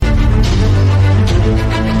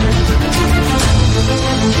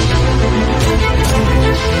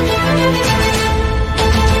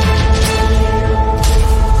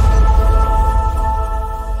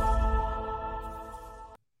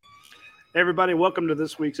everybody, welcome to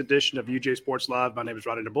this week's edition of UGASports Live. My name is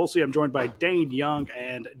Radi Nabulsi. I'm joined by Dayne Young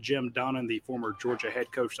and Jim Donnan, the former Georgia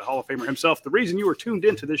head coach, the Hall of Famer himself. The reason you are tuned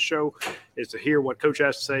into this show is to hear what Coach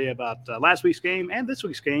has to say about last week's game and this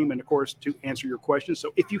week's game, and, of course, to answer your questions.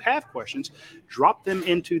 So if you have questions, drop them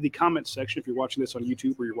into the comments section. If you're watching this on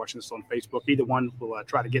YouTube or you're watching this on Facebook, either one will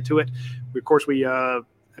try to get to it. Of course, we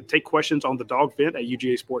take questions on the dog vent at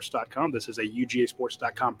UGAsports.com. This is a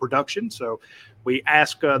UGAsports.com production. So we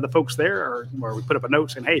ask the folks there, or we put up a note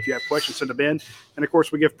saying, hey, if you have questions, send them in. And, of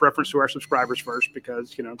course, we give preference to our subscribers first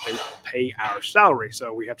because, you know, they pay our salary.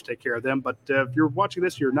 So we have to take care of them. But if you're watching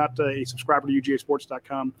this, you're not a subscriber to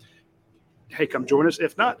UGAsports.com, hey, come join us.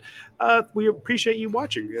 If not, we appreciate you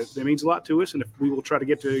watching. It means a lot to us, and if we will try to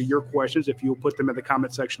get to your questions if you'll put them in the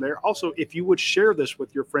comment section there. Also, if you would share this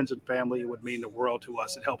with your friends and family, it would mean the world to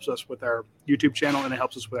us. It helps us with our YouTube channel, and it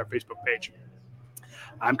helps us with our Facebook page.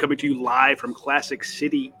 I'm coming to you live from Classic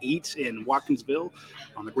City Eats in Watkinsville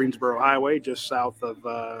on the Greensboro Highway, just south of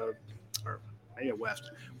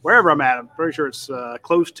west. Wherever I'm at, I'm pretty sure it's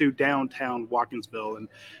close to downtown Watkinsville, and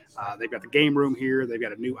they've got the game room here. They've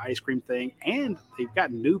got a new ice cream thing, and they've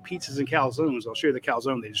got new pizzas and calzones. I'll show you the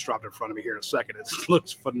calzone they just dropped in front of me here in a second. It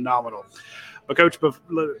looks phenomenal. But, Coach,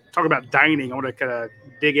 talk about dining. I want to kind of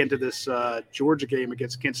dig into this Georgia game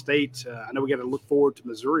against Kent State. I know we got to look forward to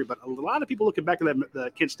Missouri, but a lot of people looking back at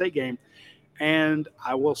the Kent State game, and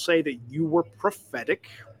I will say that you were prophetic.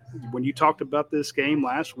 When you talked about this game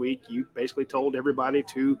last week, you basically told everybody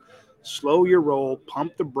to slow your roll,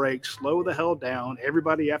 pump the brakes, slow the hell down.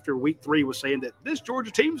 Everybody after week 3 was saying that this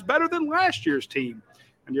Georgia team's better than last year's team.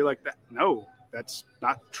 And you're like, no, that's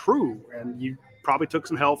not true. And you probably took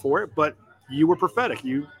some hell for it, but you were prophetic.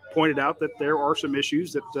 You pointed out that there are some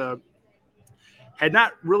issues that had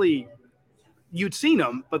not really – you'd seen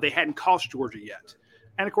them, but they hadn't cost Georgia yet.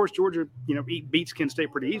 And, of course, Georgia, beats Kent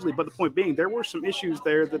State pretty easily. But the point being, there were some issues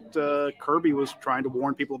there that Kirby was trying to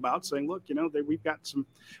warn people about, saying, look,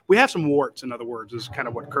 we have some warts, in other words, is kind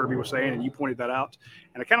of what Kirby was saying, and you pointed that out.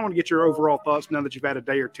 And I kind of want to get your overall thoughts now that you've had a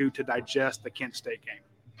day or two to digest the Kent State game.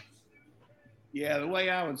 Yeah, the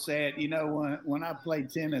way I would say it, when I play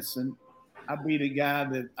tennis and I beat a guy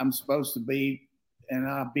that I'm supposed to beat, and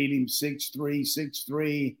I beat him 6-3,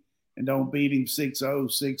 6-3, and don't beat him 6-0,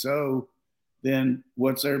 6-0, then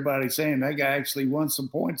what's everybody saying? That guy actually won some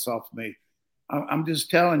points off of me. I'm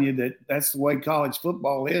just telling you that that's the way college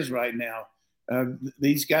football is right now.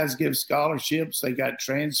 These guys give scholarships. They got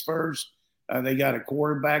transfers. They got a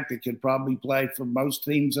quarterback that could probably play for most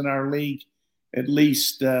teams in our league, at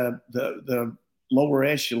least the lower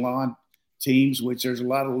echelon teams, which there's a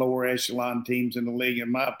lot of lower echelon teams in the league,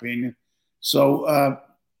 in my opinion. So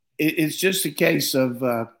it's just a case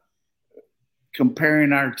of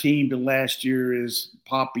comparing our team to last year is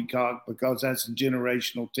poppycock, because that's a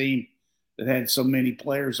generational team that had so many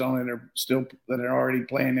players on it that are already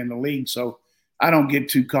playing in the league. So I don't get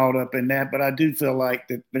too caught up in that, but I do feel like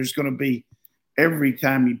that there's going to be, every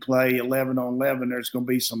time you play 11 on 11, there's going to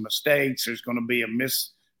be some mistakes. There's going to be a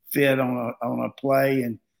misfit on a play.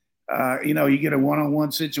 And, you get a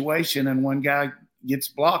one-on-one situation and one guy gets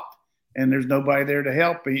blocked and there's nobody there to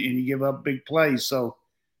help, and you give up big plays. So,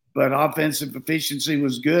 but offensive efficiency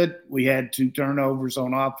was good. We had 2 turnovers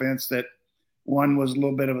on offense. That one was a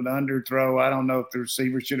little bit of an underthrow. I don't know if the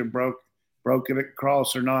receiver should have broke it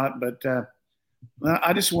across or not, but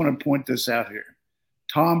I just want to point this out here.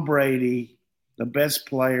 Tom Brady, the best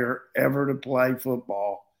player ever to play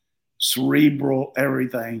football, cerebral,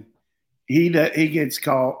 everything. He gets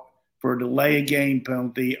caught for a delay of game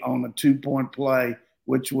penalty on a 2-point play,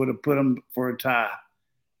 which would have put him for a tie.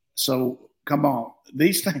 So, come on,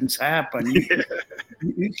 these things happen.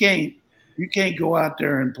 You can't go out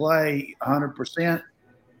there and play 100%.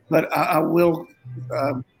 But I will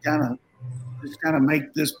kind of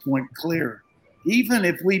make this point clear. Even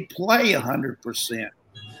if we play 100%,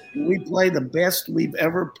 we play the best we've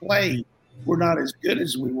ever played, we're not as good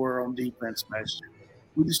as we were on defense last year.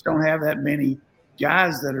 We just don't have that many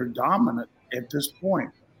guys that are dominant at this point.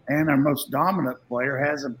 And our most dominant player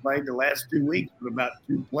hasn't played the last 2 weeks with about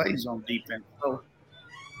 2 plays on defense. So,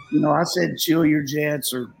 I said chill your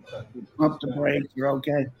jets or pump the brakes. You're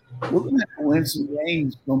okay. We're going to win some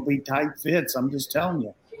games. It's going to be tight fits. I'm just telling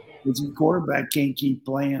you. Because the quarterback can't keep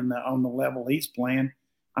playing on the level he's playing.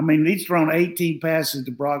 I mean, he's thrown 18 passes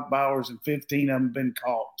to Brock Bowers and 15 of them have been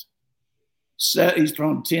caught. He's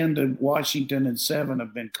thrown 10 to Washington and 7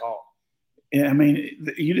 have been caught. I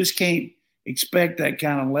mean, you just can't expect that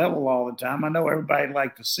kind of level all the time. I know everybody'd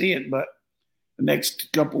like to see it, but the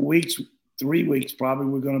next couple of weeks, 3 weeks probably,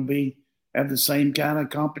 we're going to have the same kind of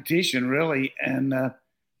competition, really. And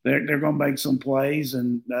they're going to make some plays.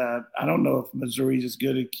 And I don't know if Missouri's as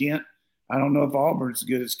good as Kent. I don't know if Auburn's as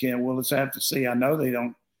good as Kent. We'll just have to see. I know they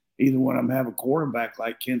don't either one of them have a quarterback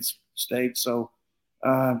like Kent State. So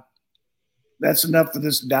that's enough for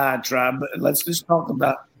this diatribe. But let's just talk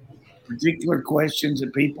about particular questions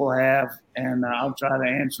that people have, and I'll try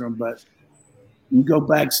to answer them. But you go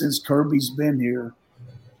back since Kirby's been here,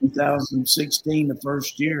 2016, the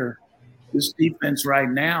first year, this defense right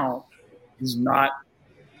now is not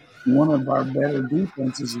one of our better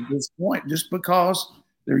defenses at this point, just because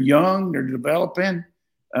they're young, they're developing.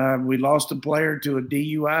 We lost a player to a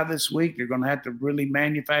DUI this week. They're going to have to really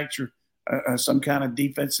manufacture some kind of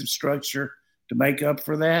defensive structure to make up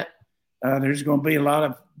for that. There's going to be a lot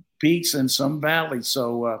of peaks and some valleys.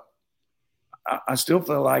 So I still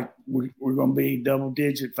feel like we're going to be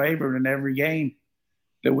double-digit favorite in every game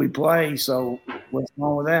that we play. So what's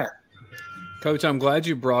wrong with that? Coach, I'm glad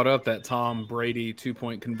you brought up that Tom Brady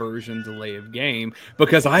 2-point conversion delay of game,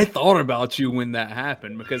 because I thought about you when that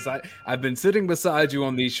happened, because I've been sitting beside you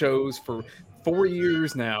on these shows for 4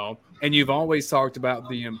 years now, and you've always talked about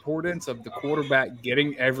the importance of the quarterback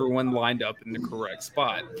getting everyone lined up in the correct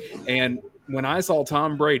spot. And when I saw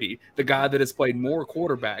Tom Brady, the guy that has played more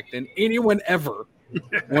quarterback than anyone ever,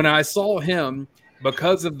 when I saw him,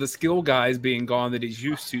 because of the skill guys being gone that he's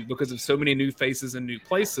used to, because of so many new faces and new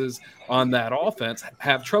places on that offense,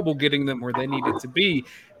 have trouble getting them where they need it to be,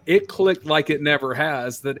 it clicked like it never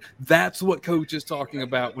has. That's what Coach is talking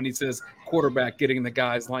about when he says quarterback getting the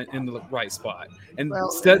guys in the right spot. And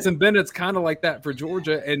Stetson Bennett's kind of like that for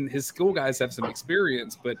Georgia, and his skill guys have some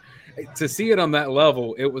experience. But to see it on that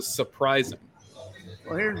level, it was surprising.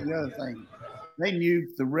 Well, here's the other thing. They knew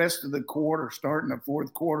the rest of the quarter, starting the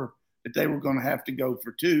fourth quarter, that they were going to have to go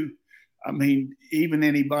for two. I mean, even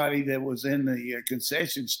anybody that was in the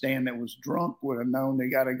concession stand that was drunk would have known they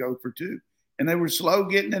got to go for two. And they were slow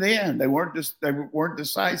getting it in. They weren't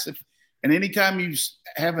decisive. And anytime you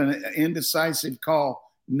have an indecisive call,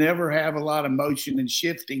 never have a lot of motion and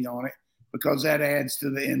shifting on it, because that adds to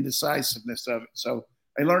the indecisiveness of it. So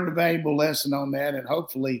they learned a valuable lesson on that, and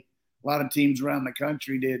hopefully a lot of teams around the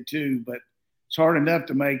country did too. But it's hard enough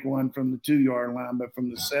to make one from the 2-yard line, but from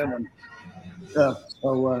the 7, tough.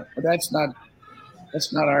 So but that's not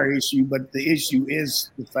our issue. But the issue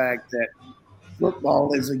is the fact that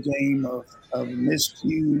football is a game of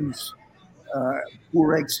miscues,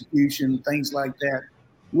 poor execution, things like that.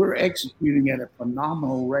 We're executing at a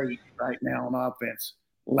phenomenal rate right now on offense.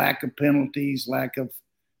 Lack of penalties, lack of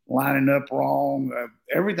lining up wrong.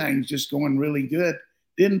 Everything's just going really good.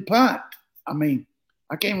 Didn't punt. I mean,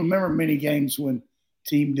 I can't remember many games when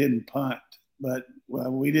team didn't punt, but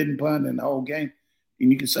we didn't punt in the whole game.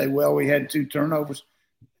 And you can say, well, we had 2 turnovers.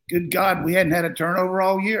 Good God, we hadn't had a turnover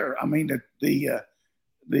all year. I mean, the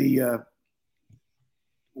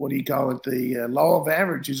what do you call it? The law of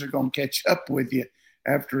averages are going to catch up with you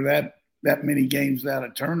after that many games without a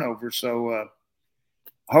turnover. So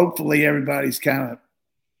hopefully everybody's kind of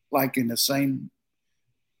like in the same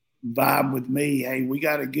vibe with me. Hey, we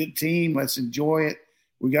got a good team. Let's enjoy it.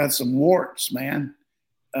 We got some warts, man.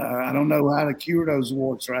 I don't know how to cure those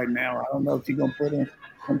warts right now. I don't know if you're going to put in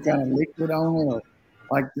some kind of liquid on it, or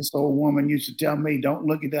like this old woman used to tell me, don't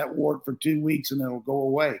look at that wart for 2 weeks and it'll go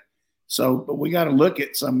away. So, but we got to look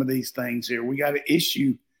at some of these things here. We got an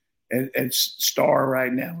issue at Star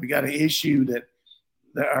right now. We got an issue that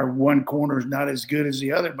our one corner is not as good as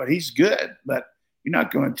the other, but he's good. But you're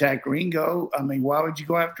not going to attack Ringo. I mean, why would you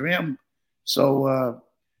go after him? So,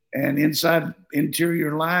 and inside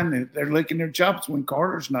interior line, they're licking their chops when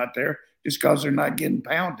Carter's not there, just because they're not getting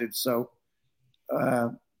pounded. So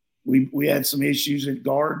we had some issues at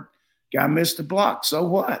guard. Guy missed the block. So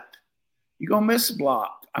what? You're going to miss a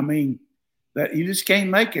block. I mean, that you just can't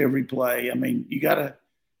make every play. I mean, you got a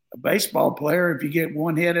baseball player, if you get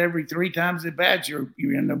one hit every 3 times at bat, you're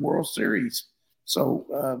in the World Series.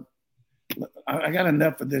 So I got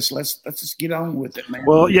enough of this. Let's just get on with it, man.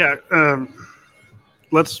 Well, yeah.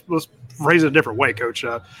 Let's phrase it a different way, Coach.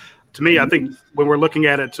 To me, I think when we're looking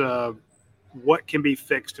at it, what can be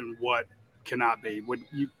fixed and what cannot be. When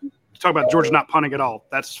you talk about Georgia not punting at all,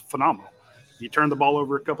 that's phenomenal. You turned the ball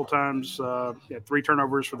over a couple times. You had 3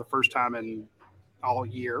 turnovers for the first time in all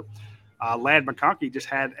year. Ladd McConkey just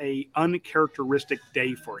had a uncharacteristic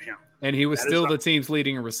day for him. And he was still the team's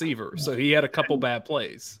leading receiver, so he had a couple bad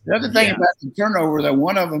plays. The other thing about the turnover, that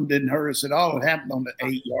one of them didn't hurt us at all. It happened on the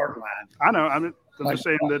 8-yard line. I know. I'm just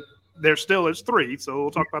saying that there still is 3, so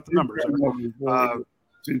we'll talk about the numbers.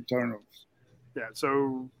 2 turnovers. Yeah,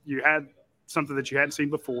 so you had something that you hadn't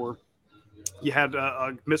seen before. You had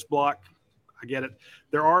a missed block. I get it.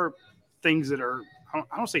 There are things that are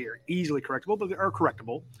I don't say are easily correctable, but they are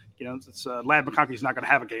correctable. You know, it's Ladd McConkey's not going to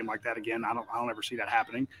have a game like that again. I don't ever see that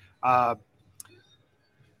happening. To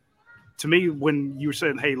me, when you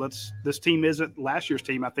said, hey, this team isn't last year's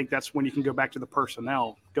team, I think that's when you can go back to the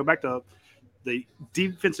personnel. Go back to the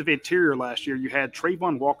defensive interior last year. You had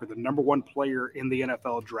Trayvon Walker, the number one player in the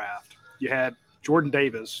NFL draft. You had Jordan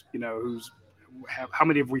Davis, you know, how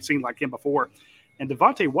many have we seen like him before? And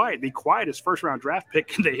Devontae White, the quietest first-round draft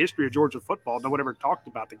pick in the history of Georgia football. No one ever talked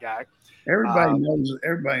about the guy. Everybody knows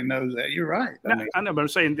that. You're right. I know, but I'm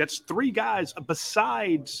saying that's three guys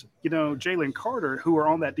besides, you know, Jalen Carter who are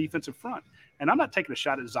on that defensive front. And I'm not taking a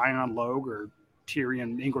shot at Zion Logue or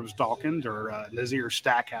Tyrion Ingrams-Dawkins or Nazir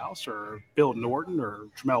Stackhouse or Bill Norton or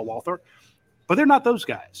Tramel Walther, but they're not those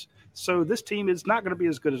guys. So this team is not going to be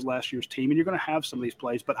as good as last year's team, and you're going to have some of these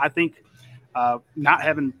plays. But I think not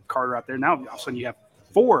having Carter out there, now all of a sudden you have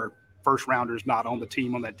 4 first-rounders not on the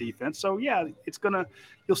team on that defense. So, yeah,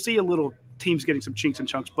 you'll see a little teams getting some chinks and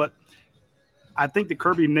chunks. But I think that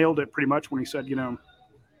Kirby nailed it pretty much when he said, you know,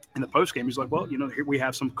 in the postgame, he's like, well, you know, here we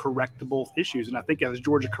have some correctable issues. And I think as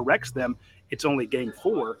Georgia corrects them, it's only game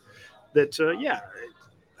 4 that,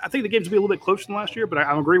 I think the games will be a little bit closer than last year, but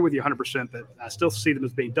I agree with you 100% that I still see them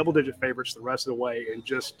as being double-digit favorites the rest of the way. And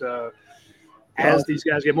just as these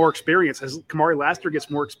guys get more experience, as Kamari Laster gets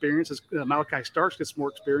more experience, as Malachi Starks gets more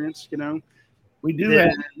experience, you know. We do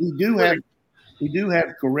have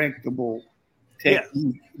correctable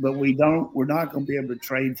technique, but we're not going to be able to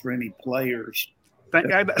trade for any players.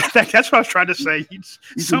 That's what I was trying to say. You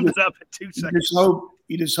summed it up in 2 seconds.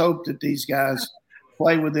 You just hope that these guys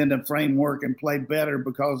play within the framework and play better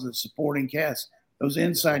because of the supporting cast. Those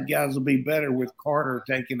inside guys will be better with Carter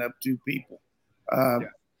taking up 2 people.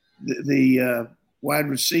 The wide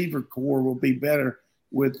receiver core will be better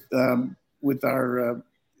with our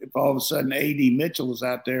if all of a sudden A.D. Mitchell is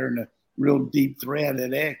out there and a real deep threat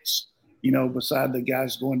at X, you know, beside the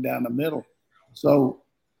guys going down the middle. So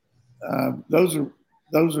those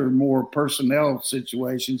are more personnel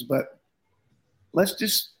situations, but let's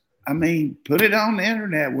just, put it on the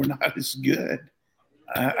internet. We're not as good.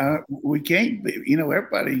 We can't be, you know,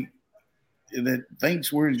 everybody that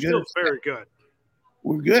thinks we're as good. Still very good.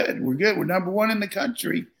 We're good. We're number 1 in the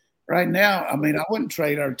country right now. I wouldn't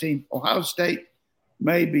trade our team. Ohio State,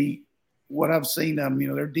 maybe what I've seen them, you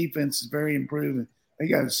know, their defense is very improving. They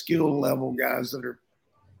got a skill level guys that are,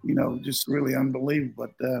 you know, just really unbelievable.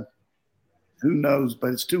 But who knows?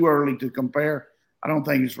 But it's too early to compare. I don't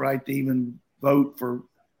think it's right to even vote for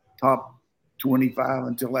top 25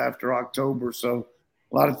 until after October. So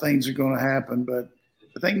a lot of things are going to happen. But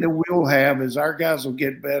the thing that we'll have is our guys will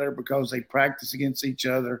get better because they practice against each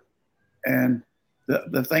other. And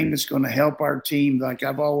the thing that's going to help our team, like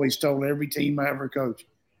I've always told every team I ever coach,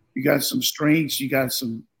 you got some strengths, you got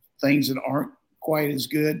some things that aren't quite as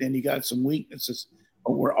good, and you got some weaknesses.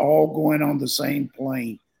 But we're all going on the same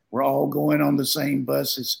plane. We're all going on the same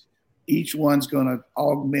buses. Each one's going to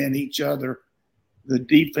augment each other. The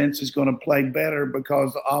defense is going to play better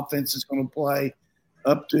because the offense is going to play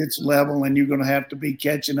up to its level, and you're going to have to be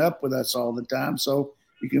catching up with us all the time so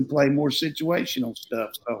you can play more situational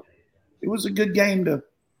stuff. So it was a good game to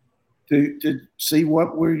see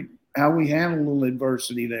how we handled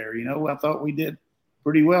adversity there. You know, I thought we did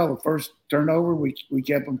pretty well. The first turnover, we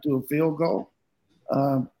kept them to a field goal.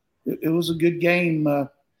 It was a good game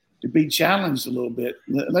to be challenged a little bit.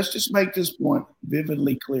 Let's just make this point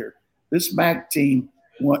vividly clear. This MAC team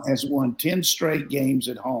has won 10 straight games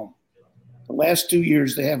at home. The last 2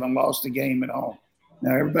 years, they haven't lost a game at home.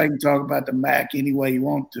 Now, everybody can talk about the MAC any way you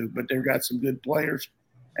want to, but they've got some good players,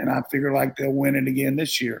 and I figure like they'll win it again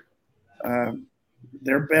this year.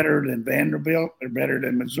 They're better than Vanderbilt. They're better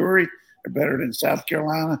than Missouri. They're better than South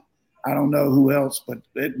Carolina. I don't know who else, but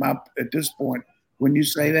at this point, when you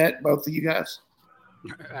say that, both of you guys?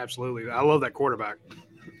 Absolutely. I love that quarterback.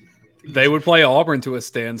 They would play Auburn to a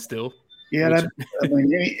standstill. Yeah,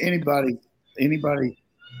 anybody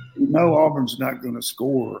you know Auburn's not going to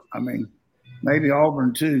score. Maybe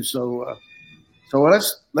Auburn too. So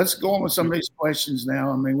let's go on with some of these questions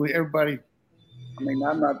now. I'm not.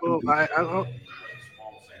 Well,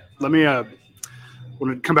 let me want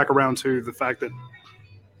to come back around to the fact that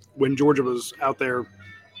when Georgia was out there,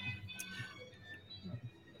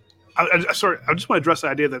 I just want to address the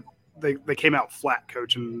idea that they came out flat,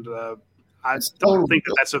 Coach, and I just don't think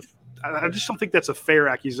that's a fair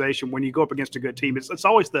accusation when you go up against a good team. It's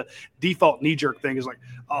always the default knee-jerk thing is like,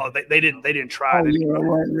 oh, they didn't try. I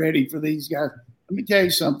weren't ready for these guys. Let me tell you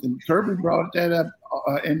something. Kirby brought that up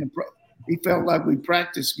he felt like we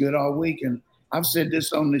practiced good all week, and I've said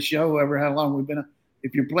this on the show ever how long we've been.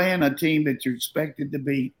 If you're playing a team that you're expected to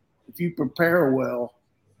beat, if you prepare well,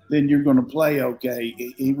 then you're going to play okay.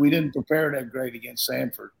 We didn't prepare that great against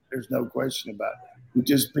Sanford. There's no question about it. We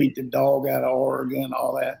just beat the dog out of Oregon,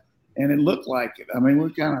 all that, and it looked like it. I mean, we're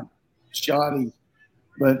kind of shoddy,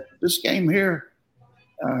 but this game here,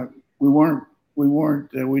 we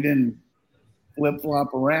didn't flip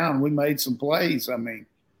flop around. We made some plays. I mean,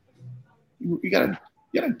 you got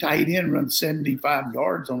a tight end run 75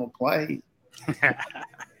 yards on a play.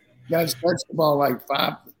 Guys touched the ball like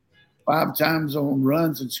five times on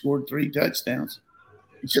runs and scored 3 touchdowns.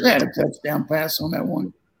 You should have had a touchdown pass on that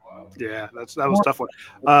one. Yeah, that was a tough one.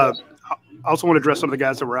 I also want to address some of the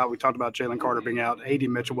guys that were out. We talked about Jalen Carter being out. A.D.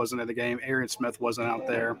 Mitchell wasn't in the game. Aaron Smith wasn't out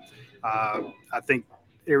there. I think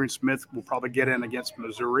Aaron Smith will probably get in against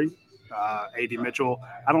Missouri. A.D. Mitchell,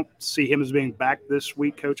 I don't see him as being back this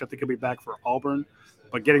week, Coach. I think he'll be back for Auburn.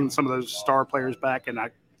 But getting some of those star players back, and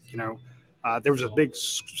there was a big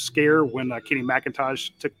scare when Kenny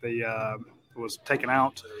McIntosh was taken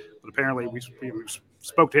out. But apparently we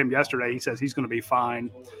spoke to him yesterday. He says he's going to be fine.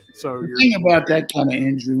 So the thing about that kind of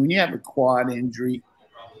injury, when you have a quad injury,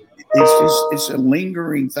 it's a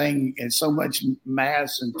lingering thing, and so much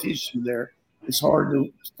mass and tissue there. It's hard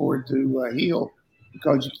for it to heal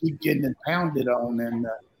because you keep getting it pounded on. And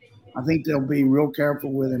I think they'll be real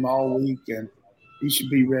careful with him all week, and he should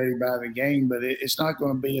be ready by the game. But it's not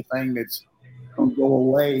going to be a thing that's going to go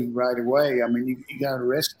away right away. I mean, you got to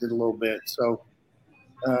rest it a little bit. So,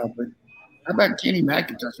 but how about Kenny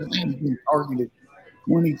McIntosh? I think he's been targeted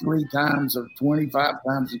 23 times or 25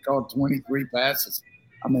 times. He caught 23 passes.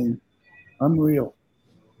 I mean, unreal.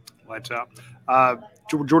 Lights out.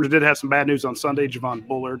 Georgia did have some bad news on Sunday. Javon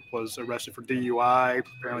Bullard was arrested for DUI.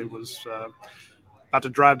 Apparently was about to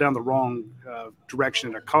drive down the wrong direction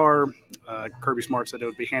in a car. Kirby Smart said it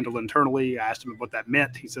would be handled internally. I asked him what that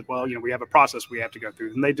meant. He said, well, we have a process we have to go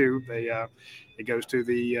through. And they do. It goes to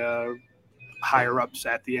the higher-ups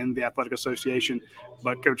at the end of the Athletic Association.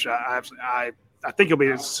 But, Coach, I think he'll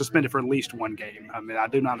be suspended for at least one game. I mean, I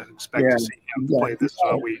do not expect to see him play this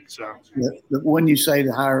week. So when you say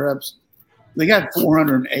the higher-ups, they got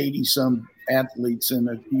 480-some athletes in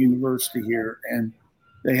the university here, and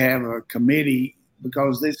they have a committee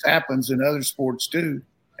because this happens in other sports too,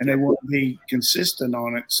 and they want to be consistent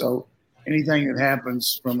on it. So anything that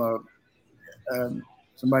happens from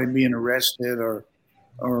somebody being arrested or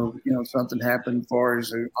something happened as far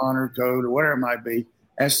as an honor code or whatever it might be,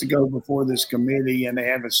 has to go before this committee, and they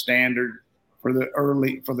have a standard for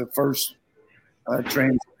the first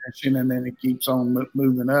transition, and then it keeps on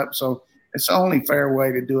moving up. So it's the only fair way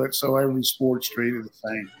to do it, so every sport's treated the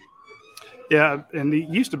same. Yeah, and it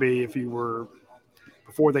used to be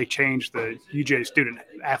before they changed the UGA student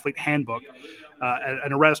athlete handbook,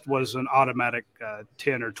 an arrest was an automatic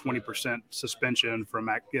 10 or 20% suspension from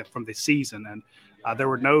the season, and there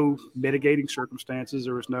were no mitigating circumstances.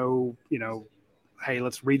 There was no, hey,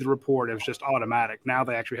 let's read the report. It was just automatic. Now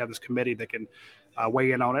they actually have this committee that can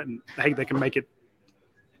weigh in on it, and hey, they can make it.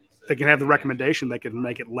 They can have the recommendation. They can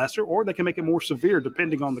make it lesser, or they can make it more severe,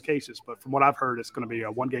 depending on the cases. But from what I've heard, it's going to be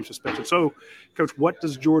a one-game suspension. So, Coach, what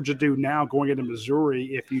does Georgia do now going into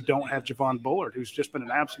Missouri if you don't have Javon Bullard, who's just been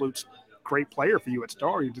an absolute great player for you at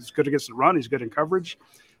Star? He's good against the run. He's good in coverage.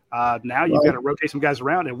 Now you've got to rotate some guys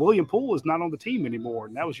around, and William Poole is not on the team anymore,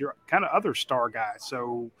 and that was your kind of other star guy.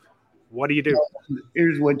 So what do you do?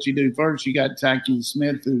 Here's what you do. First, you got Taki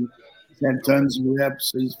Smith, who had tons of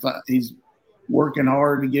reps. He's working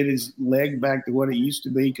hard to get his leg back to what it used to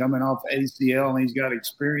be, coming off ACL, and he's got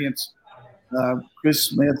experience. Chris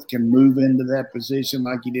Smith can move into that position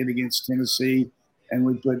like he did against Tennessee, and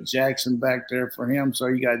we put Jackson back there for him. So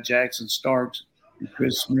you got Jackson Starks and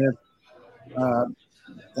Chris Smith. I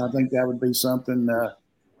think that would be something.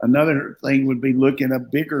 Another thing would be looking a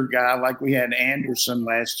bigger guy like we had Anderson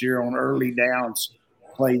last year on early downs,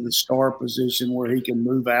 play the star position where he can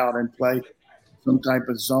move out and play some type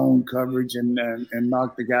of zone coverage and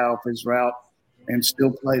knock the guy off his route and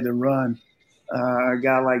still play the run. A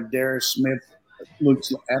guy like Darius Smith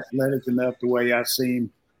looks athletic enough the way I see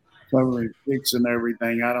him covering kicks and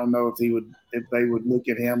everything. I don't know if they would look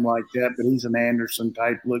at him like that, but he's an Anderson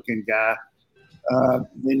type looking guy.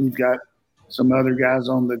 Then you've got some other guys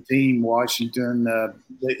on the team, Washington.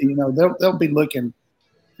 They'll be looking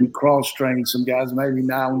to cross train some guys. Maybe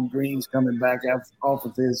Nyland Green's coming back off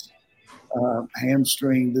of his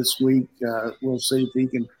hamstring this week. We'll see if he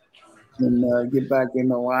can get back in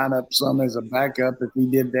the lineup some as a backup. If he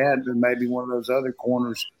did that, then maybe one of those other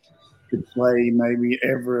corners could play, maybe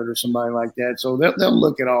Everett or somebody like that. So they'll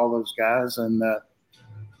look at all those guys, and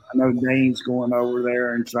I know Dayne's going over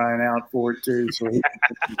there and trying out for it too. So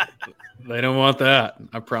they don't want that.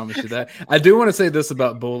 I promise you that. I do want to say this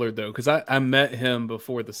about Bullard, though, because I met him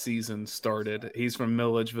before the season started. He's from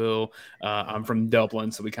Milledgeville. I'm from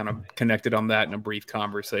Dublin, so we kind of connected on that in a brief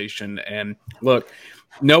conversation. And look,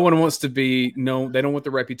 no one wants to be known. They don't want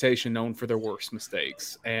the reputation known for their worst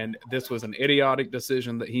mistakes. And this was an idiotic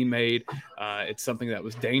decision that he made. It's something that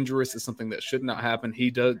was dangerous. It's something that should not happen.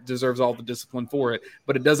 He deserves all the discipline for it,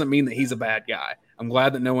 but it doesn't mean that he's a bad guy. I'm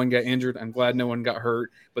glad that no one got injured. I'm glad no one got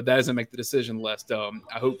hurt, but that doesn't make the decision less dumb.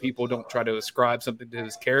 I hope people don't try to ascribe something to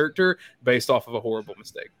his character based off of a horrible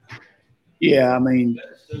mistake. Yeah, I mean,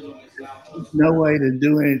 no way to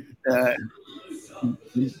do it.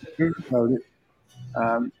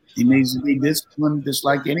 He needs to be disciplined just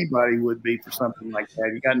like anybody would be for something like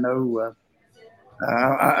that. You got no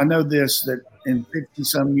I know this, that in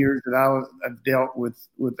 50-some years that I've dealt with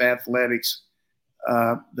athletics,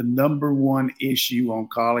 the number one issue on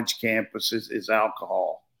college campuses is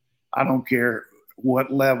alcohol. I don't care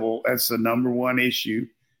what level, that's the number one issue.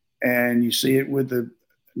 And you see it with the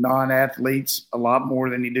non-athletes a lot more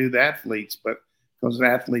than you do the athletes, but because the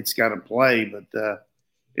athletes got to play. But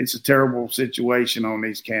it's a terrible situation on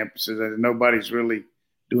these campuses, and nobody's really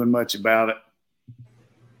doing much about it.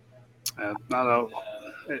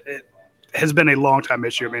 It has been a long time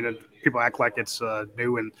issue. I mean, people act like it's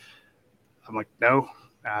new, and I'm like, no,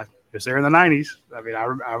 it was there in the 90s. I mean, I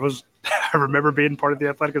remember being part of the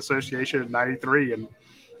Athletic Association in '93, and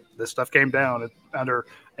this stuff came down under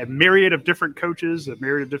a myriad of different coaches, a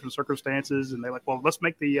myriad of different circumstances, and they're like, well, let's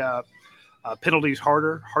make the penalties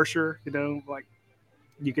harsher. You know, like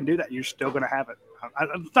you can do that. You're still going to have it.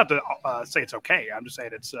 It's not to say it's okay. I'm just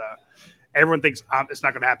saying it's. Everyone thinks it's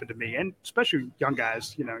not going to happen to me, and especially young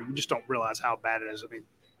guys. You know, you just don't realize how bad it is. I mean,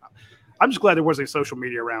 I'm just glad there wasn't social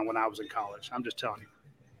media around when I was in college. I'm just telling you.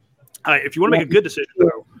 If you want to make a good decision,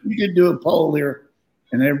 though, you could do a poll here,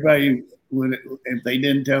 and everybody would, if they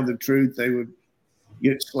didn't tell the truth, they would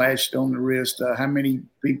get slashed on the wrist. How many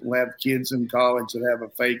people have kids in college that have a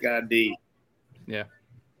fake ID? Yeah.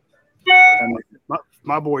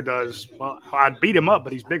 My boy does. Well, I'd beat him up,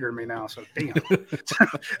 but he's bigger than me now. So damn,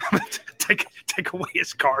 take away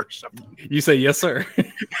his car or something. You say yes, sir.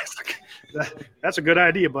 That's a good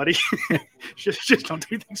idea, buddy. just don't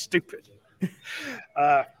do anything stupid.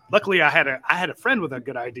 Luckily, I had a friend with a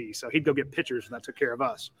good ID, so he'd go get pictures, and that took care of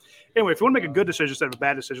us. Anyway, if you want to make a good decision instead of a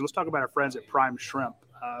bad decision, let's talk about our friends at Prime Shrimp.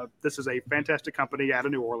 This is a fantastic company out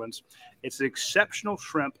of New Orleans. It's an exceptional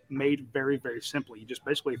shrimp made very, very simply. You just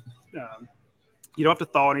basically you don't have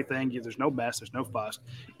to thaw anything. There's no mess. There's no fuss.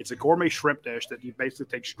 It's a gourmet shrimp dish that you basically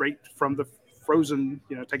take straight from the frozen,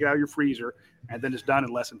 take it out of your freezer, and then it's done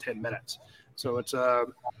in less than 10 minutes. So it's a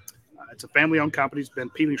family-owned company. It's been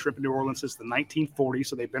peeling shrimp in New Orleans since the 1940s,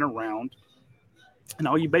 so they've been around. And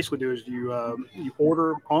all you basically do is you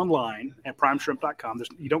order online at primeshrimp.com.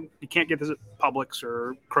 You can't get this at Publix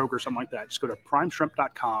or Kroger or something like that. Just go to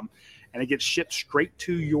primeshrimp.com, and it gets shipped straight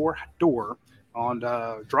to your door on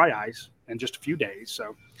dry ice in just a few days.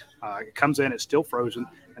 So it comes in, it's still frozen,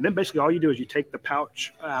 and then basically all you do is you take the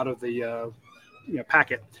pouch out of the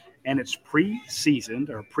packet, and it's pre-seasoned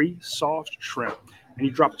or pre-sauced shrimp, and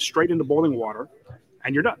you drop it straight into boiling water,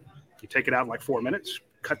 and you're done. You take it out in like 4 minutes,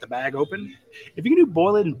 cut the bag open. If you can do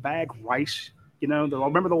boil it in bag rice,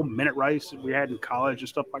 remember the old minute rice that we had in college and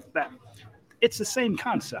stuff like that? It's the same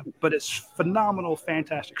concept, but it's phenomenal,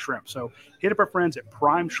 fantastic shrimp. So hit up our friends at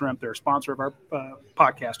Prime Shrimp. They're a sponsor of our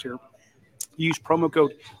podcast here. Use promo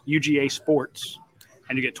code UGASports,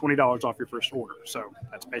 and you get $20 off your first order. So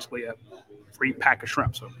that's basically a free pack of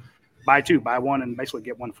shrimp. So buy two, buy one, and basically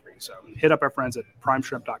get one free. So hit up our friends at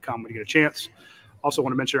primeshrimp.com when you get a chance. Also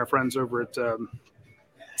want to mention our friends over at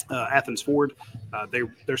Athens Ford.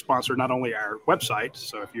 They're sponsor not only our website,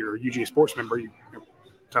 so if you're a UGA Sports member, you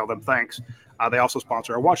tell them thanks. They also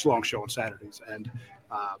sponsor our Watch Along show on Saturdays, and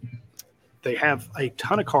they have a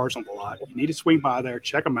ton of cars on the lot. You need to swing by there,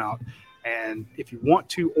 check them out, and if you want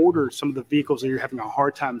to order some of the vehicles that you're having a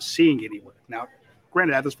hard time seeing anywhere. Now,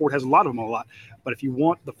 granted, Athens Ford has a lot of them a lot, but if you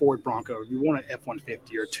want the Ford Bronco, if you want an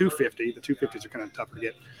F-150 or 250, the 250s are kind of tougher to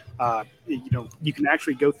get. You can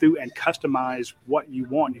actually go through and customize what you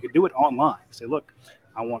want. You can do it online. Say, look,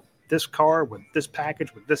 I want this car with this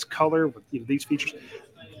package, with this color, with these features.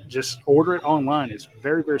 Just order it online. It's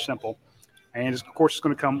very, very simple. And of course, it's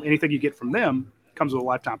going to come, anything you get from them comes with a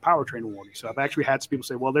lifetime powertrain warranty. So I've actually had some people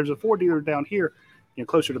say, well, there's a Ford dealer down here,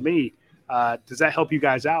 closer to me. Does that help you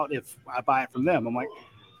guys out if I buy it from them? I'm like,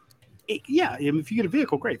 yeah, if you get a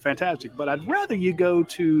vehicle, great, fantastic. But I'd rather you go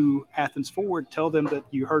to Athens Ford, tell them that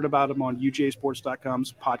you heard about them on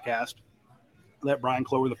UGAsports.com's podcast, let Brian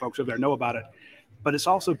Clover, the folks over there, know about it. But it's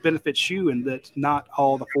also benefits you in that not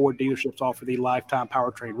all the Ford dealerships offer the lifetime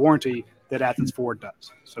powertrain warranty that Athens Ford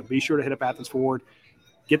does. So be sure to hit up Athens Ford,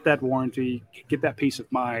 get that warranty, get that peace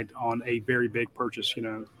of mind on a very big purchase.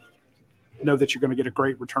 Know that you're going to get a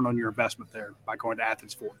great return on your investment there by going to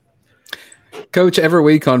Athens Ford. Coach, every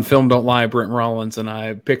week on Film Don't Lie, Brent Rollins and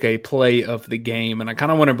I pick a play of the game, and I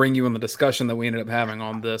kind of want to bring you in the discussion that we ended up having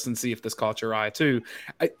on this and see if this caught your eye too.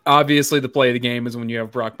 Obviously, the play of the game is when you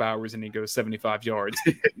have Brock Bowers and he goes 75 yards.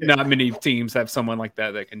 Not many teams have someone like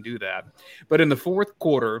that can do that. But in the fourth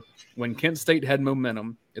quarter, when Kent State had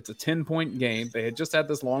momentum, it's a 10-point game. They had just had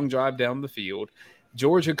this long drive down the field.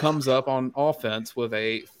 Georgia comes up on offense with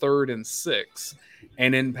a 3rd and 6.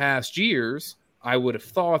 And in past years, I would have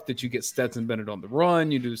thought that you get Stetson Bennett on the run,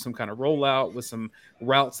 you do some kind of rollout with some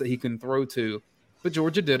routes that he can throw to. But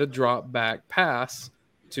Georgia did a drop back pass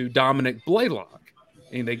to Dominic Blaylock,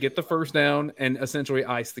 and they get the first down and essentially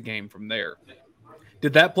ice the game from there.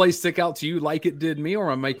 Did that play stick out to you like it did me, or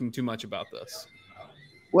am I making too much about this?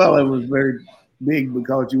 Well, it was very big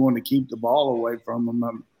because you want to keep the ball away from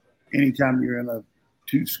them. Anytime you're in a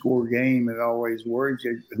 2-score game, it always worries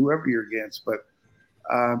you, whoever you're against. But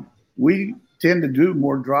we tend to do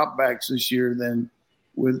more dropbacks this year than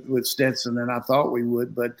with Stetson than I thought we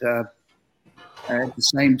would. But at the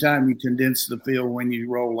same time, you condense the field when you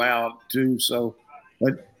roll out too. So,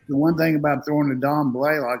 but the one thing about throwing to Don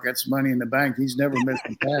Blaylock, that's money in the bank. He's never missed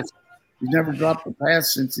a pass. He's never dropped a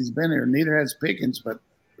pass since he's been here. Neither has Pickens, but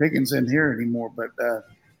Pickens isn't here anymore. But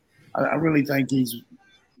I really think he's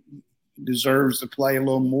deserves to play a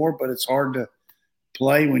little more, but it's hard to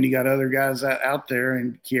play when you got other guys out there,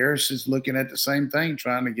 and Kieris is looking at the same thing,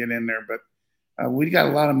 trying to get in there. But we got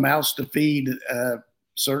a lot of mouths to feed,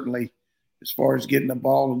 certainly, as far as getting the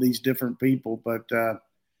ball to these different people. But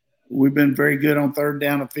we've been very good on 3rd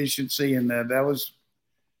down efficiency, and that was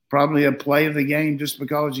probably a play of the game just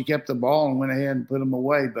because you kept the ball and went ahead and put them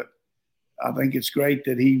away. But I think it's great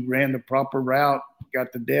that he ran the proper route,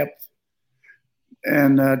 got the depth,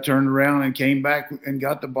 and turned around and came back and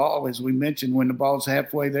got the ball. As we mentioned, when the ball's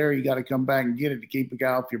halfway there, you got to come back and get it to keep a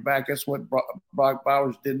guy off your back. That's what Brock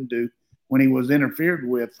Bowers didn't do when he was interfered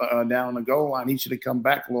with down the goal line. He should have come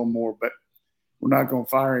back a little more, but we're not going to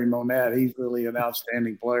fire him on that. He's really an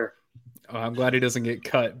outstanding player. I'm glad he doesn't get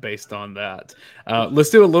cut based on that.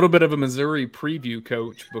 Let's do a little bit of a Missouri preview,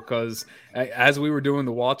 Coach, because as we were doing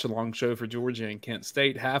the watch-along show for Georgia and Kent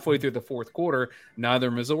State, halfway through the fourth quarter, neither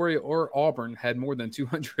Missouri or Auburn had more than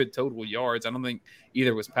 200 total yards. I don't think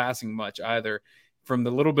either was passing much either. From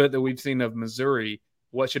the little bit that we've seen of Missouri,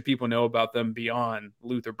 what should people know about them beyond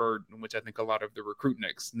Luther Burden, which I think a lot of the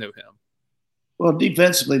recruitniks know him? Well,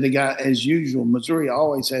 defensively, they got, as usual, Missouri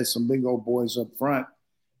always has some big old boys up front.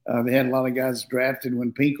 They had a lot of guys drafted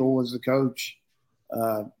when Pinkel was the coach.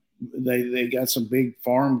 They got some big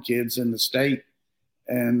farm kids in the state,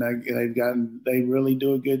 and they really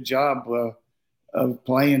do a good job of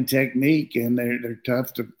playing technique, and they're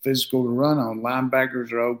tough to physical to run on.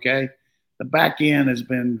 Linebackers are okay. The back end has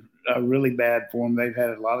been really bad for them. They've had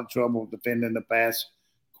a lot of trouble defending the pass.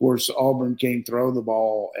 Of course, Auburn can't throw the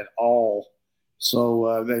ball at all,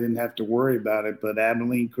 so they didn't have to worry about it. But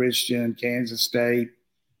Abilene Christian, Kansas State,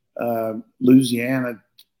 Louisiana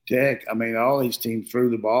Tech, I mean, all these teams threw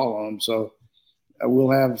the ball on them. So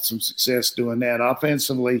we'll have some success doing that.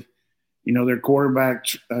 Offensively, their quarterback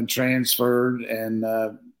transferred, and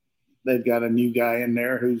they've got a new guy in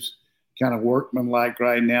there who's kind of workmanlike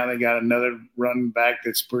right now. They got another running back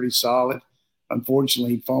that's pretty solid.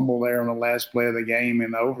 Unfortunately, he fumbled there on the last play of the game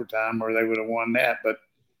in overtime, or they would have won that. But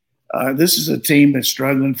this is a team that's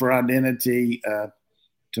struggling for identity.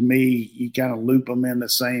 To me, you kind of loop them in the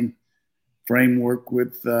same framework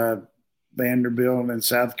with Vanderbilt and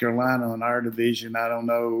South Carolina in our division. I don't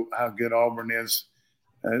know how good Auburn is.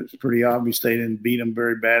 It's pretty obvious they didn't beat them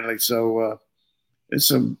very badly. So it's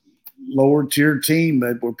a lower-tier team,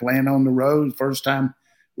 but we're playing on the road. First time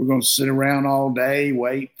we're going to sit around all day,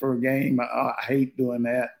 wait for a game. I hate doing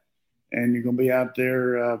that. And you're going to be out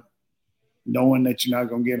there knowing that you're not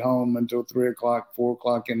going to get home until 3 o'clock, 4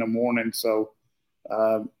 o'clock in the morning. So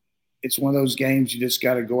it's one of those games you just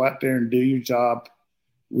got to go out there and do your job.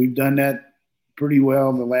 We've done that pretty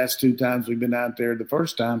well the last 2 times we've been out there. The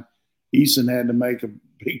first time, Eason had to make a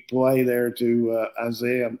big play there to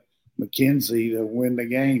Isaiah McKenzie to win the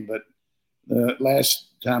game. But the last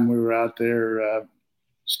time we were out there,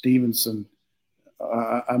 Stevenson,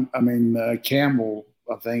 Campbell,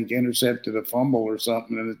 I think, intercepted a fumble or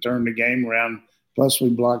something, and it turned the game around. Plus, we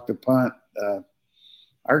blocked the punt.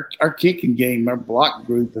 Our kicking game, our block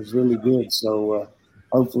group is really good, so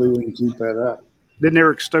hopefully we can keep that up. Didn't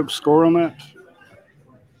Eric Stokes score on that?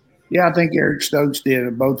 Yeah, I think Eric Stokes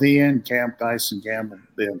did. Both he and Tyson Campbell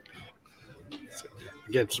did.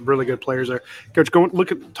 Again, some really good players there. Coach,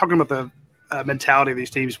 talking about the mentality of these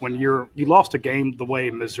teams. When you lost a game the way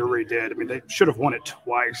Missouri did, I mean, they should have won it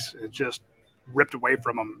twice. It just ripped away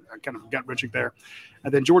from them, kind of gut-wrenching there.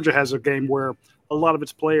 And then Georgia has a game where a lot of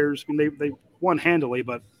its players, I mean, they won handily,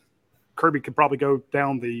 but Kirby could probably go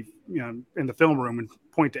down in the film room and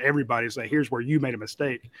point to everybody and say, here's where you made a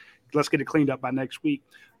mistake. Let's get it cleaned up by next week.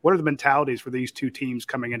 What are the mentalities for these two teams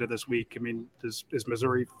coming into this week? I mean, is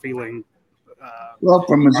Missouri feeling well,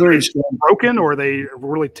 from Missouri's broken, or are they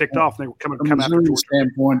really ticked off and they come after Georgia?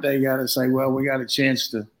 Standpoint, they got to say, well, we got a chance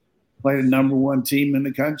to play the number one team in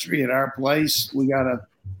the country at our place. We got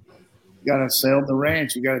to sell the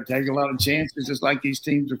ranch. We got to take a lot of chances, just like these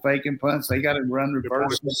teams are faking punts. They got to run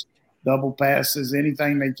reverses, double passes,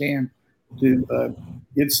 anything they can to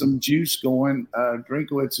get some juice going.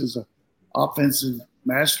 Drinkwitz is an offensive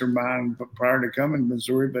mastermind prior to coming to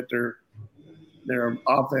Missouri, but their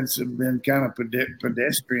offense have been kind of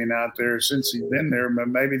pedestrian out there since he's been there. But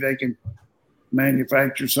maybe they can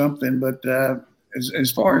manufacture something. But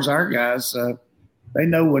as far as our guys, they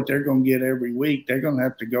know what they're going to get every week. They're going to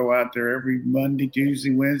have to go out there every Monday,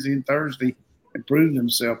 Tuesday, Wednesday, and Thursday and prove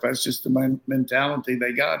themselves. That's just the mentality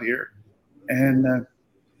they got here. And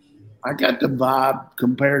I got the vibe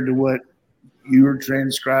compared to what you were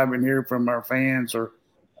transcribing here from our fans or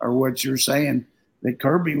what you're saying, that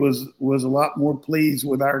Kirby was a lot more pleased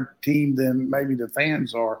with our team than maybe the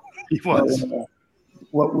fans are. He was. So,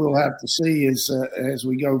 what we'll have to see is as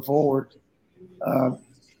we go forward,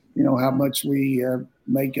 how much we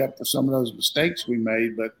make up for some of those mistakes we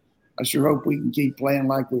made. But I sure hope we can keep playing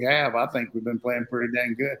like we have. I think we've been playing pretty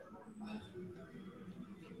dang good.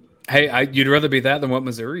 Hey, you'd rather be that than what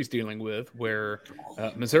Missouri's dealing with, where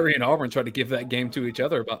Missouri and Auburn tried to give that game to each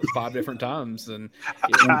other about 5 different times. And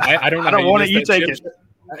I don't know. I don't want it. You take it.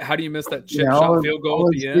 How do you miss that chip shot field goal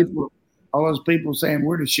at the end? All those people saying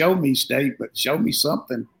we're the show me state, but show me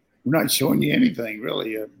something. We're not showing you anything,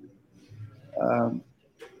 really.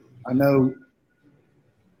 I know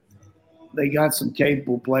they got some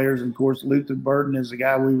capable players. And, of course, Luther Burden is the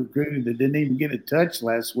guy we recruited that didn't even get a touch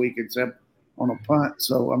last week except on a punt.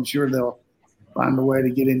 So I'm sure they'll find a way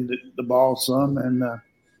to get into the ball some. And,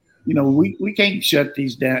 we can't shut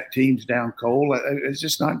these teams down cold. It's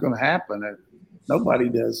just not going to happen. Nobody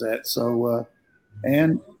does that. So,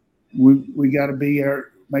 and we got to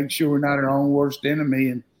make sure we're not our own worst enemy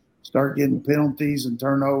and start getting penalties and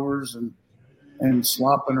turnovers and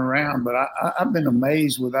slopping around. But I've been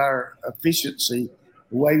amazed with our efficiency,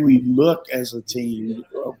 the way we look as a team,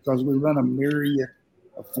 because we run a myriad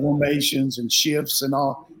of formations and shifts and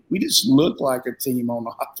all. We just look like a team on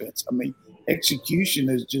offense. I mean, execution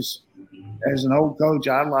is just, as an old coach,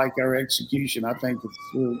 I like our execution. I think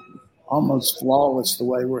it's almost flawless the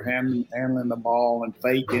way we're handling the ball and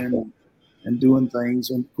faking and doing things.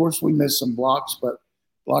 And, of course, we missed some blocks, but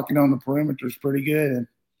blocking on the perimeter is pretty good. And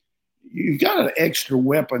you got an extra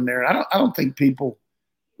weapon there. I don't think people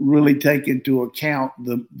really take into account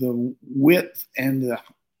the width and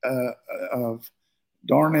of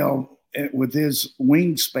Darnell with his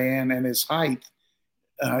wingspan and his height.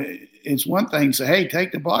 It's one thing to say, hey,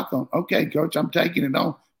 take the block on. Okay, coach, I'm taking it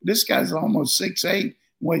on. This guy's almost 6'8",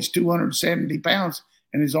 weighs 270 pounds,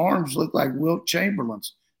 and his arms look like Wilt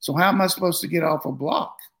Chamberlain's. So how am I supposed to get off a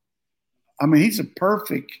block? I mean, he's a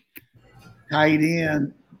perfect tight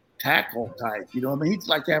end tackle type. You know what I mean? He's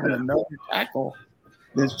like having another tackle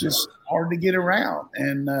that's just hard to get around.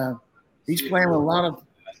 And he's playing with a lot of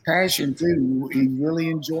passion, too. He's really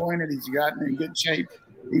enjoying it. He's gotten in good shape.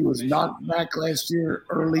 He was knocked back last year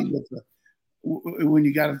early when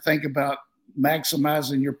you got to think about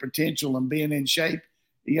maximizing your potential and being in shape.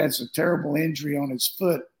 He has a terrible injury on his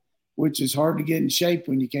foot, which is hard to get in shape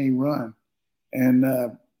when you can't run.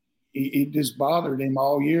 And it just bothered him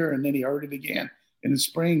all year, and then he hurt it again in the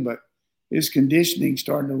spring. But his conditioning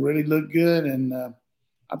starting to really look good, and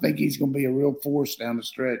I think he's going to be a real force down the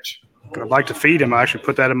stretch. I'd like to feed him. I actually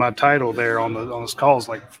put that in my title there on his calls,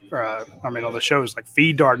 on the shows, like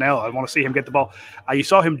feed Darnell. I want to see him get the ball. You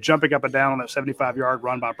saw him jumping up and down on that 75-yard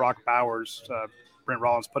run by Brock Bowers. Brent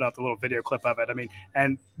Rollins put out the little video clip of it. I mean,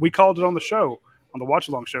 and we called it on the show, on the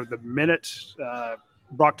watch-along show. The minute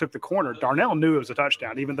Brock took the corner, Darnell knew it was a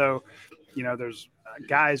touchdown, even though, there's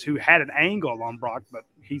guys who had an angle on Brock, but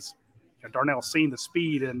Darnell's seen the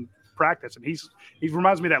speed and practice, and he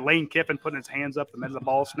reminds me of that Lane Kiffin putting his hands up the minute the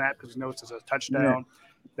ball snapped because he knows it's a touchdown.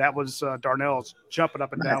 Yeah. That was Darnell's jumping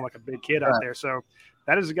up and down like a big kid out there. So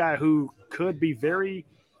that is a guy who could be very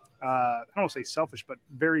I don't want to say selfish, but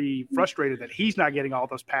very frustrated that he's not getting all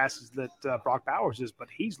those passes that Brock Bowers is, but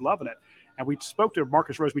he's loving it. And we spoke to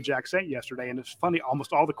Marcus Roseby-Jack Saint yesterday, and it's funny,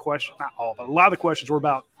 almost all the questions, not all, but a lot of the questions were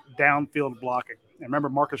about downfield blocking. And remember,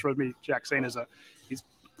 Marcus Roseby-Jack Saint he's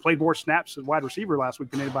played more snaps as wide receiver last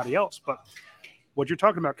week than anybody else. But what you're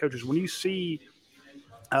talking about, coach, is when you see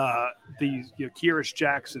Kyrus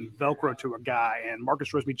Jackson Velcro to a guy and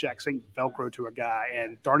Marcus Roseby-Jack Saint Velcro to a guy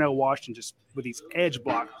and Darnell Washington just with these edge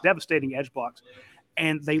blocks, devastating edge blocks.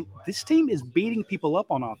 And this team is beating people up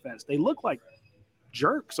on offense. They look like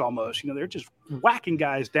jerks almost. They're just whacking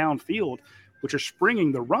guys downfield, which are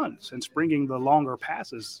springing the runs and springing the longer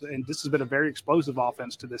passes. And this has been a very explosive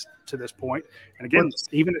offense to this point. And again,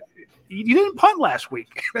 even you didn't punt last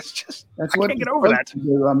week. That's what I can't get over that. To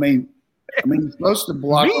do. I mean, you're supposed to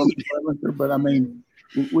block on the perimeter, but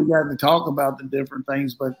we got to talk about the different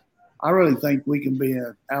things. But I really think we can be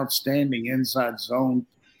an outstanding inside zone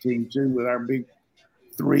team too with our big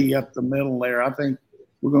three up the middle there. I think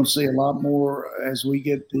we're going to see a lot more as we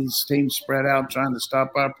get these teams spread out trying to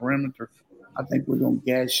stop our perimeter. I think we're going to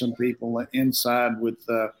gash some people inside with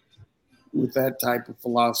that type of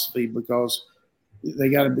philosophy because they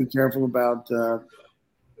got to be careful about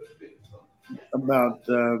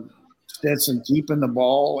Stetson keeping the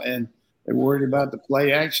ball, and they're worried about the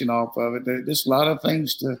play action off of it. There's just a lot of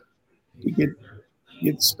things to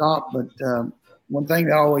get stopped. But one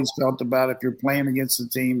thing I always felt about if you're playing against a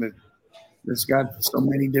team that's got so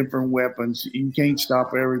many different weapons, you can't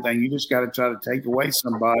stop everything. You just got to try to take away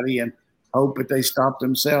somebody and hope that they stop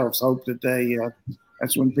themselves. Hope that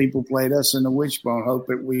that's when people played us in the wishbone. Hope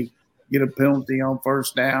that we get a penalty on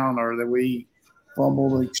first down or that we fumble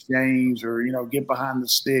the exchange or, get behind the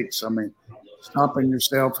sticks. I mean, stopping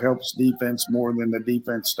yourself helps defense more than the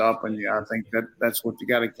defense stopping you. I think that's what you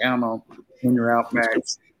got to count on when you're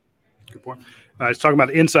outmatched. Good point. Let's talk about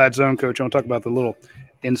the inside zone, Coach. I want to talk about the little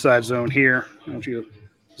inside zone here. I want you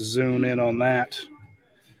to zoom in on that.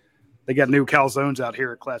 They got new calzones out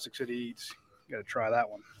here at Classic City Eats. You got to try that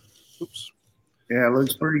one. Oops. Yeah, it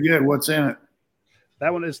looks pretty good. What's in it?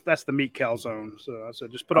 That's the meat calzone. So I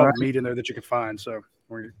said just put all the meat in there that you can find. So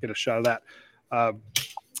we're going to get a shot of that. I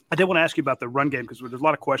did want to ask you about the run game because there's a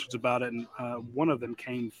lot of questions about it, and one of them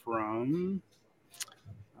came from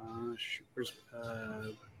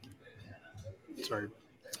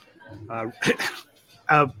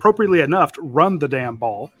appropriately enough, run the damn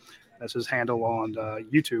ball. That's his handle on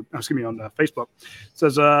YouTube. On Facebook. It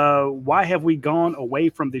says, why have we gone away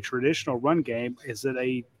from the traditional run game? Is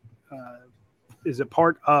it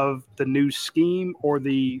part of the new scheme or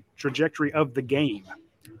the trajectory of the game?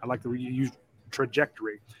 I like the use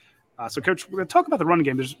trajectory. So, Coach, we're going to talk about the run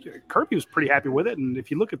game. Kirby was pretty happy with it, and if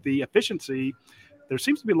you look at the efficiency, there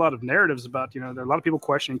seems to be a lot of narratives about, there are a lot of people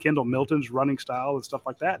questioning Kendall Milton's running style and stuff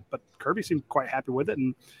like that, but Kirby seemed quite happy with it,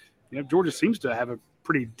 and Georgia seems to have a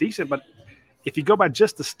pretty decent, but if you go by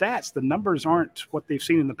just the stats, the numbers aren't what they've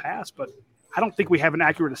seen in the past, but I don't think we have an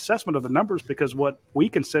accurate assessment of the numbers because what we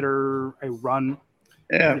consider a run,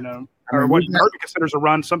 or what Kirby considers a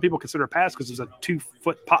run, some people consider a pass because it's a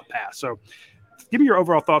 2-foot pop pass. So give me your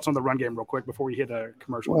overall thoughts on the run game real quick before we hit a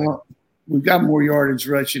commercial. Well, we've got more yardage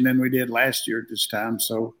rushing than we did last year at this time,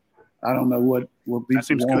 so I don't know what people that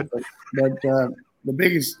seems want, good. but the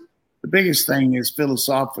biggest thing is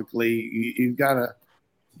philosophically, you've got a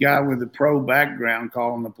guy with a pro background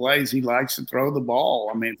calling the plays. He likes to throw the ball.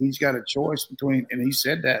 I mean, if he's got a choice between, and he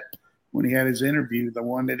said that when he had his interview, the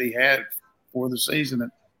one that he had for the season, that,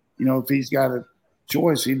 if he's got a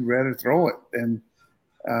choice, he'd rather throw it. And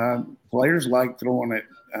players like throwing it.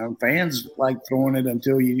 Fans like throwing it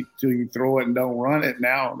until you throw it and don't run it.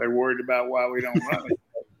 Now they're worried about why we don't run it.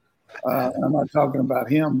 I'm not talking about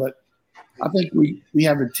him, but I think we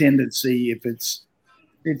have a tendency, if it's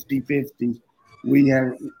 50-50, we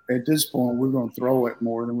have at this point we're going to throw it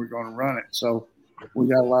more than we're going to run it. So we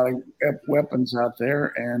got a lot of weapons out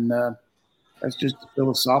there, and that's just a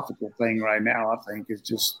philosophical thing right now. I think it's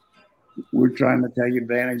just we're trying to take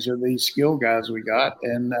advantage of these skill guys we got,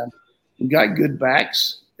 and we got good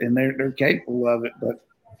backs, and they're capable of it, but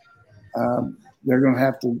they're going to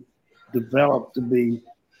have to develop to be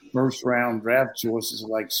first-round draft choices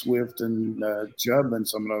like Swift and Chubb and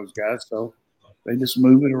some of those guys. So they just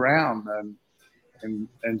move it around,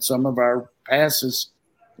 and some of our passes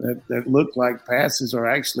that look like passes are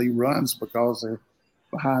actually runs because they're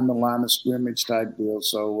behind the line of scrimmage type deal.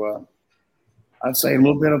 So I'd say a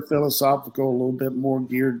little bit of philosophical, a little bit more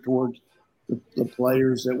geared towards the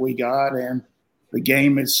players that we got, and the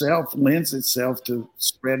game itself lends itself to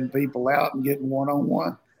spreading people out and getting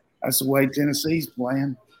one-on-one. That's the way Tennessee's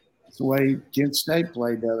playing. It's the way Kent State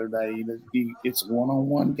played the other day. It's a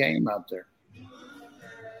one-on-one game out there.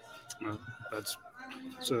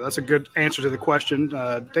 That's a good answer to the question.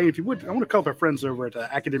 Dayne, if you would, I want to call up our friends over at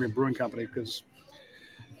Academic Brewing Company because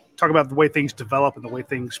talk about the way things develop and the way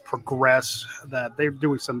things progress. That they're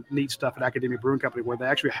doing some neat stuff at Academic Brewing Company where they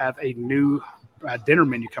actually have a new dinner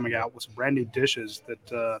menu coming out with some brand new dishes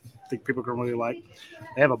that I think people are going to really like.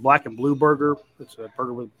 They have a black and blue burger. It's a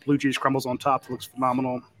burger with blue cheese crumbles on top. It looks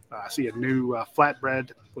phenomenal. I see a new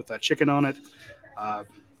flatbread with chicken on it.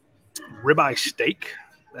 Ribeye steak.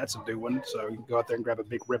 That's a new one. So you can go out there and grab a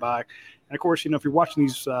big ribeye. And, of course, if you're watching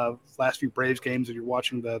these last few Braves games and you're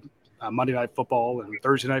watching the Monday Night Football and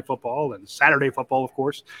Thursday Night Football and Saturday Football, of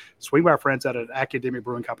course, swing by our friends at an Academic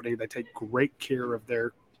Brewing Company. They take great care of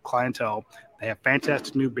their clientele. They have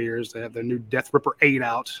fantastic new beers. They have their new Death Ripper 8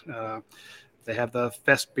 out. They have the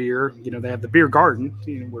Fest beer. They have the Beer Garden.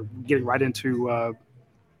 We're getting right into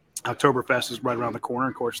Oktoberfest is right around the corner.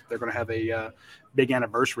 Of course, they're going to have a big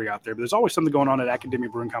anniversary out there. But there's always something going on at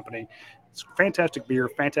Academic Brewing Company. It's fantastic beer,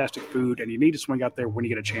 fantastic food, and you need to swing out there when you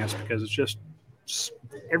get a chance because it's just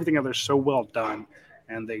everything out there is so well done.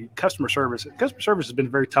 And the customer service has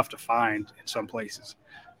been very tough to find in some places.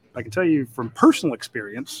 I can tell you from personal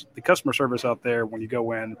experience, the customer service out there when you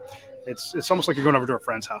go in, it's almost like you're going over to a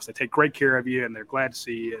friend's house. They take great care of you, and they're glad to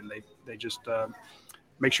see you, and they just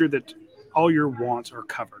make sure that all your wants are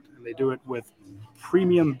covered. And they do it with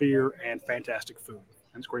premium beer and fantastic food.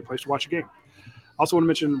 And it's a great place to watch a game. Also want to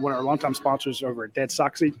mention one of our longtime sponsors over at Dead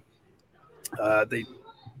Soxy.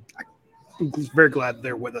 I'm very glad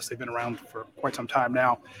they're with us. They've been around for quite some time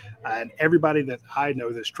now. And everybody that I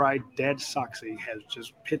know that's tried Dead Soxy has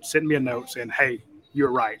just sent me a note saying, hey,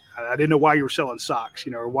 you're right. I didn't know why you were selling socks,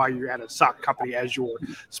 or why you had a sock company as your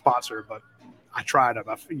sponsor, but I tried them.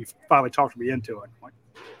 You finally talked me into it. I'm like,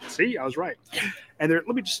 see, I was right. And let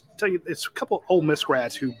me just tell you, it's a couple of Ole Miss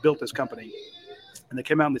grads who built this company. And they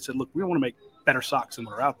came out and they said, look, we want to make better socks than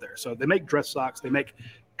what are out there. So they make dress socks. They make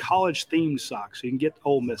college-themed socks. So you can get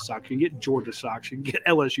Ole Miss socks. You can get Georgia socks. You can get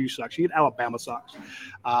LSU socks. You can get Alabama socks.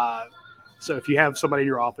 So if you have somebody in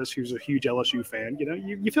your office who's a huge LSU fan,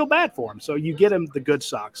 you feel bad for him. So you get him the good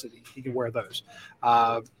socks that he can wear those.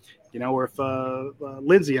 Or if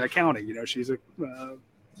Lindsay in accounting, she's a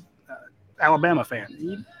Alabama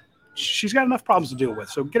fan. She's got enough problems to deal with.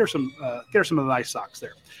 So get her some of the nice socks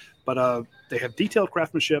there. But they have detailed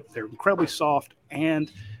craftsmanship. They're incredibly soft,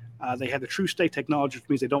 and they have the True Stay technology, which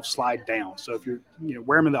means they don't slide down. So if you're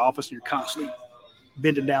wear them in the office and you're constantly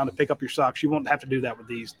bending down to pick up your socks, you won't have to do that with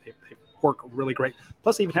these. They work really great.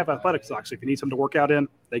 Plus, they even have athletic socks. If you need something to work out in,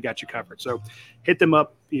 they got you covered. So hit them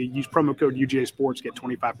up. Use promo code UGASports, get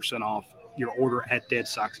 25% off your order at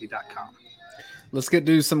deadsoxy.com. Let's get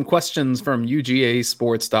to some questions from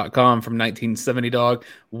UGAsports.com from 1970 Dog.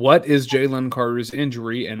 What is Jalen Carter's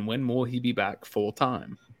injury, and when will he be back full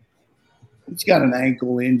time? He's got an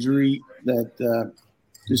ankle injury that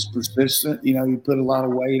just persistent. You put a lot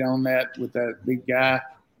of weight on that with that big guy,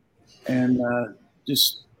 and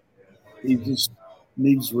he just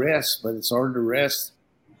needs rest. But it's hard to rest.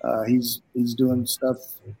 He's doing stuff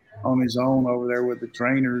on his own over there with the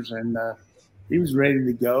trainers, and he was ready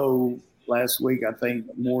to go last week, I think,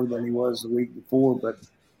 more than he was the week before. But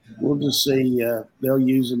we'll just see. They'll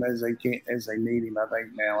use him as they need him. I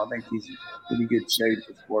think now. I think he's in pretty good shape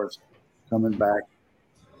as far as coming back.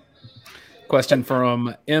 Question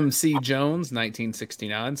from MC Jones,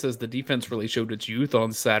 1969, says the defense really showed its youth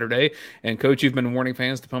on Saturday. And, Coach, you've been warning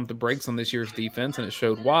fans to pump the brakes on this year's defense, and it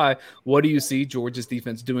showed why. What do you see Georgia's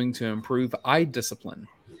defense doing to improve eye discipline?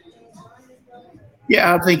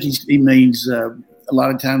 Yeah, I think he means a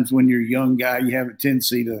lot of times when you're a young guy, you have a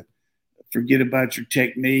tendency to forget about your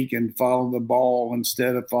technique and follow the ball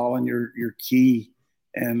instead of following your key.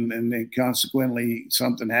 And then consequently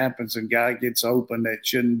something happens and guy gets open that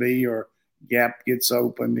shouldn't be, or gap gets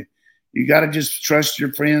open. You got to just trust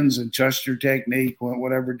your friends and trust your technique.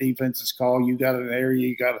 Whatever defense is called, you got an area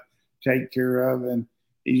you got to take care of. And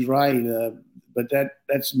he's right. But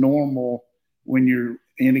that's normal when you're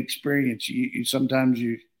inexperienced. You sometimes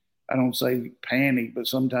I don't say panic, but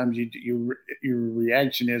sometimes your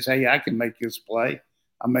reaction is, hey, I can make this play.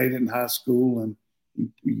 I made it in high school, and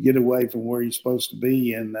you get away from where you're supposed to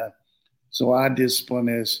be. And so eye discipline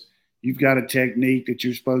is, you've got a technique that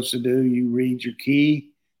you're supposed to do. You read your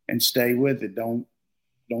key and stay with it. Don't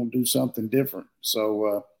do something different.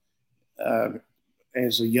 So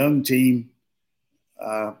as a young team,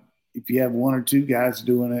 if you have one or two guys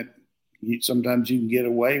doing it, sometimes you can get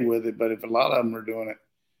away with it. But if a lot of them are doing it,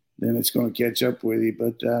 then it's going to catch up with you.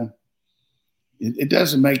 But it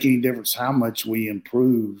doesn't make any difference how much we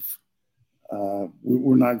improve.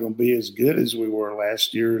 we're not going to be as good as we were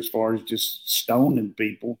last year as far as just stoning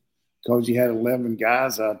people, because you had 11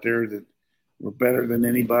 guys out there that were better than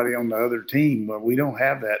anybody on the other team. But we don't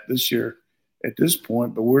have that this year at this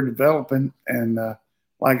point, but we're developing. And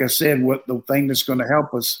like I said, what the thing that's going to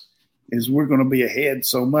help us is we're going to be ahead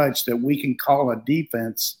so much that we can call a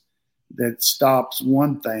defense that stops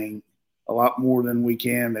one thing a lot more than we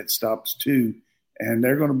can that stops two. And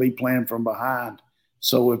they're going to be playing from behind.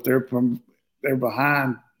 So if they're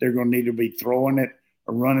behind, they're going to need to be throwing it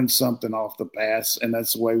or running something off the pass, and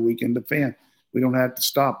that's the way we can defend. We don't have to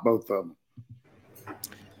stop both of them.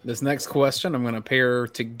 This next question I'm going to pair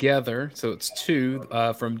together. So it's two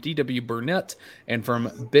from D.W. Burnett and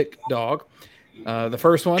from Big Dog. The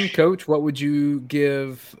first one, Coach, what would you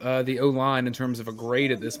give the O-line in terms of a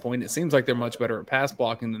grade at this point? It seems like they're much better at pass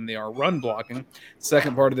blocking than they are run blocking.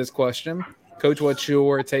 Second part of this question, Coach, what's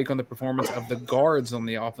your take on the performance of the guards on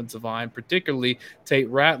the offensive line, particularly Tate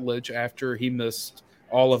Ratledge after he missed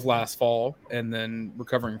all of last fall and then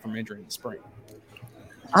recovering from injury in the spring?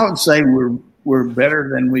 I would say we're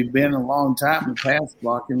better than we've been a long time in pass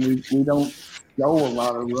blocking. We don't go a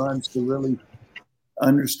lot of runs to really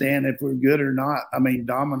understand if we're good or not. I mean,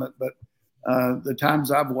 dominant, but the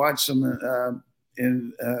times I've watched them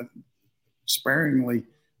sparingly,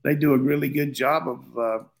 they do a really good job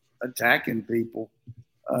of attacking people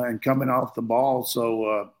and coming off the ball.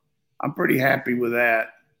 So I'm pretty happy with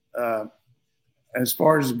that. As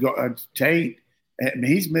far as Tate, I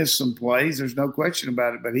mean, he's missed some plays. There's no question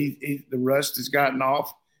about it, but the rust has gotten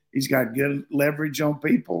off. He's got good leverage on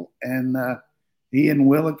people, and he and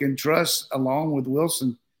Willick and Truss, along with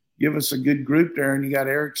Wilson, give us a good group there, and you got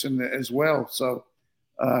Erickson as well. So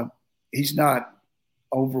he's not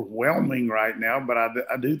overwhelming right now, but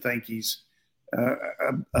I do think he's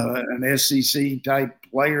an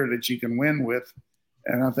SEC-type player that you can win with,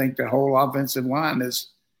 and I think the whole offensive line is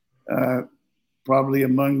probably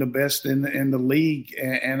among the best in the league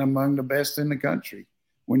and among the best in the country.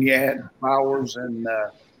 When you add Powers and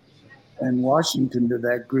Washington to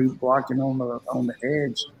that group blocking on the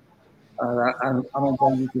edge, I don't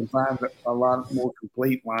think you can find a lot more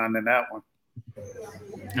complete line than that one.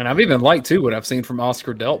 And I've even liked, too, what I've seen from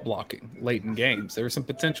Oscar Delp blocking late in games. There's some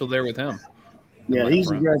potential there with him. Yeah, he's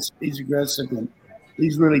aggressive, and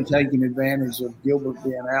he's really taking advantage of Gilbert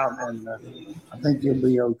being out, and I think he'll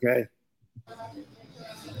be okay.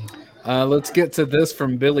 Let's get to this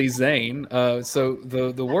from Billy Zane. So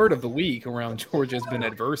the word of the week around Georgia has been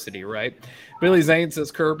adversity, right? Billy Zane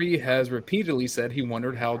says Kirby has repeatedly said he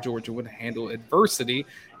wondered how Georgia would handle adversity,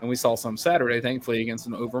 and we saw some Saturday, thankfully, against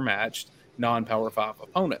an overmatched non-Power 5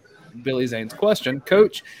 opponent. Billy Zane's question,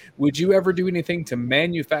 Coach, would you ever do anything to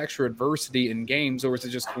manufacture adversity in games, or is it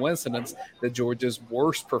just coincidence that Georgia's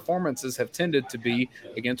worst performances have tended to be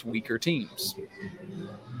against weaker teams?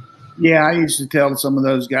 Yeah, I used to tell some of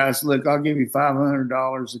those guys, look, I'll give you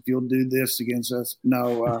 $500 if you'll do this against us.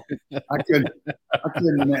 No, I couldn't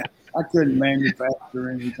manufacture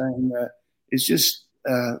anything. It's just,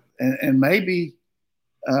 and maybe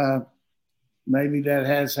that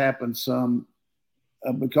has happened some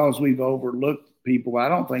because we've overlooked people. I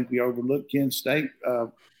don't think we overlooked Kent State.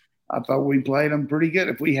 I thought we played them pretty good.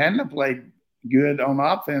 If we hadn't played good on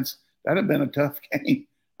offense, that'd have been a tough game.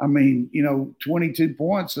 I mean, 22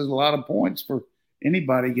 points is a lot of points for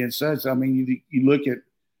anybody against us. I mean, you look at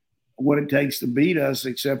what it takes to beat us,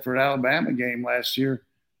 except for the Alabama game last year,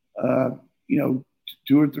 2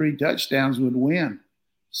 or 3 touchdowns would win.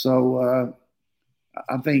 So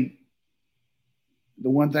I think the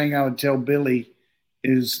one thing I would tell Billy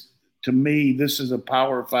is, to me, this is a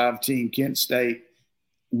Power 5 team. Kent State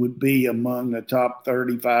would be among the top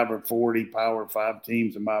 35 or 40 Power 5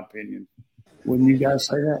 teams, in my opinion. Wouldn't you guys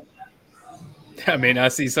say that? I mean, I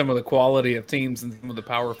see some of the quality of teams in some of the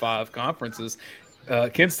Power 5 conferences.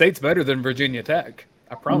 Kent State's better than Virginia Tech.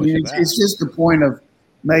 I promise you that. It's just the point of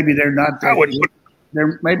maybe they're not that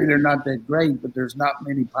maybe they're not that great, but there's not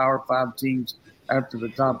many Power 5 teams after the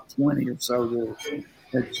top 20 or so.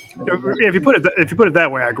 If you put it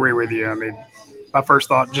that way, I agree with you. I mean, my first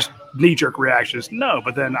thought, just knee-jerk reaction is no,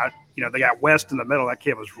 but then they got West in the middle. That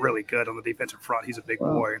kid was really good on the defensive front. He's a big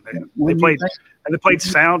boy. They played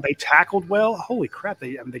sound. They tackled well. Holy crap!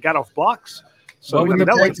 They got off blocks. So that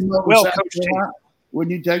was well coached team.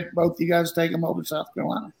 Wouldn't you take both you guys take them over South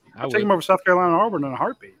Carolina? I'd take them over South Carolina and Auburn in a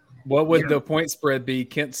heartbeat. What would the point spread be?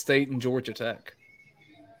 Kent State and Georgia Tech.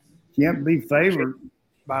 Can't be favored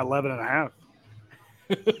by 11.5.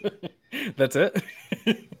 That's it.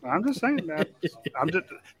 I'm just saying that.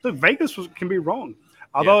 Vegas can be wrong.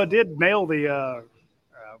 Although it did nail the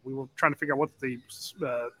we were trying to figure out what the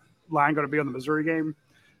line going to be on the Missouri game.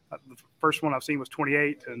 The first one I've seen was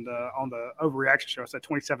 28, and on the overreaction show, I said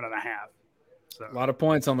 27.5. So a lot of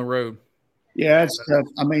points on the road. Yeah, it's tough.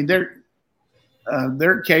 I mean, they're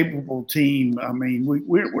a capable team. I mean,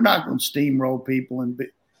 we're not going to steamroll people and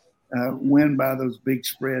win by those big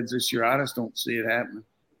spreads this year. I just don't see it happening.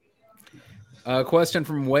 Question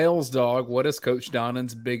from Wales Dog. What is Coach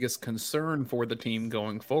Donnan's biggest concern for the team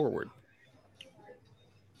going forward?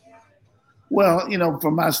 Well,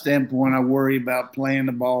 from my standpoint, I worry about playing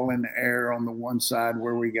the ball in the air on the one side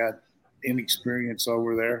where we got inexperience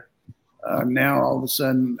over there. Now, all of a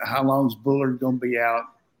sudden, how long is Bullard going to be out?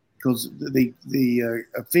 Because the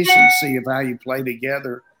efficiency of how you play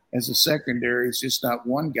together as a secondary is just not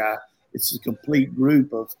one guy. It's a complete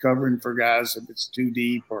group of covering for guys if it's too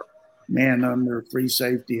deep or man under, free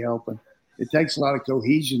safety helping. It takes a lot of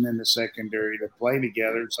cohesion in the secondary to play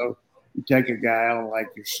together. So you take a guy out like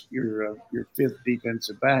your fifth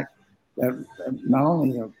defensive back that not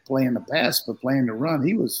only playing the pass but playing the run.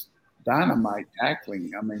 He was dynamite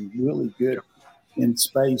tackling. I mean, really good in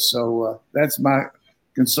space. So that's my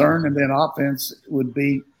concern. And then offense would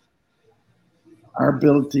be our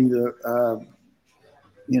ability to,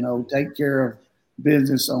 take care of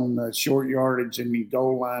business on the short yardage and the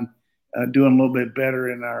goal line, doing a little bit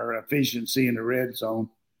better in our efficiency in the red zone.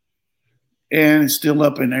 And it's still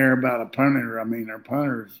up in the air about a punter. I mean, our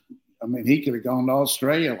punters, he could have gone to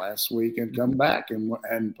Australia last week and come back and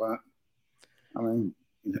punt. I mean,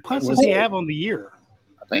 punts does he have on the year?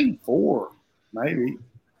 I think 4, maybe.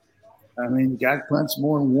 I mean, the guy punts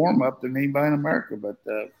more in warm-up than anybody in America, but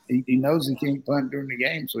he knows he can't punt during the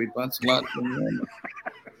game, so he punts a lot during the warm-up.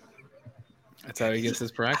 That's how he gets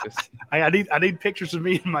his practice. I need pictures of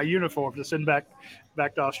me in my uniform to send back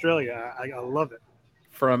to Australia. I love it.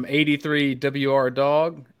 From 83 WR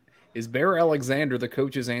Dog, is Bear Alexander the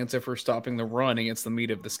coach's answer for stopping the run against the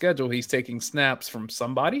meat of the schedule? He's taking snaps from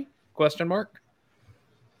somebody? ?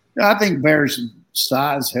 I think Bear's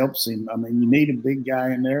size helps him. I mean, you need a big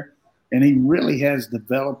guy in there, and he really has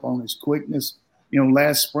developed on his quickness.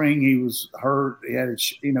 Last spring he was hurt. He had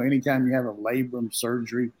anytime you have a labrum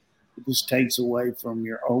surgery, it just takes away from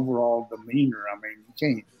your overall demeanor. I mean, you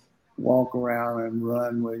can't walk around and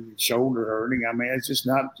run with your shoulder hurting. I mean, it's just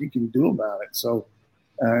not you can do about it. So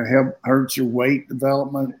hurts your weight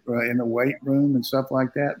development in the weight room and stuff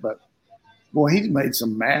like that. But, boy, he's made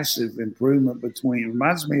some massive improvement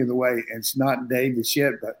reminds me of the way, it's not Davis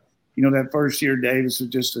yet, but, that first year Davis was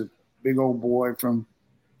just a big old boy from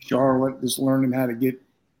Charlotte just learning how to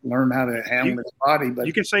handle his body. But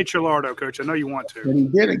you can say Chilardo, Coach. I know you want to. But he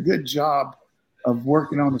did a good job of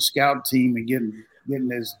working on the scout team and getting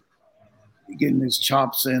his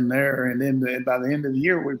chops in there. And then by the end of the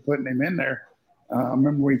year, we're putting him in there. I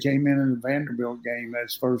remember we came in the Vanderbilt game that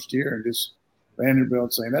his first year, and just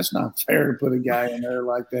Vanderbilt saying, that's not fair to put a guy in there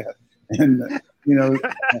like that. And,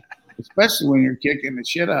 especially when you're kicking the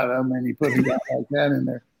shit out of him and you put a guy like that in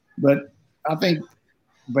there. But I think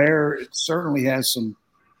Bear certainly has some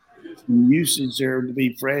usage there to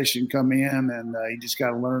be fresh and come in, and he just got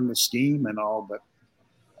to learn the scheme and all. But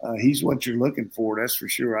he's what you're looking for, that's for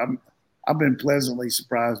sure. I've been pleasantly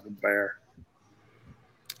surprised with Bear.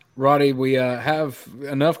 Radi, we have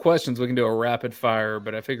enough questions. We can do a rapid fire,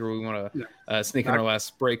 but I figure we want to sneak in our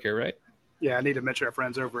last break here, right? Yeah, I need to mention our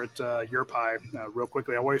friends over at Your Pie real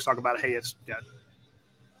quickly. I always talk about, hey, it's got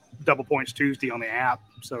Double Points Tuesday on the app.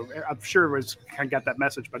 So I'm sure everyone's kind of got that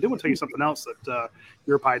message. But I do want to tell you something else that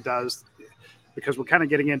Your Pie does, because we're kind of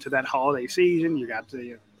getting into that holiday season. You got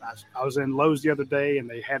I was in Lowe's the other day, and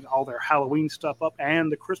they had all their Halloween stuff up,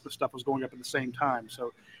 and the Christmas stuff was going up at the same time.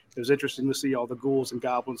 So it was interesting to see all the ghouls and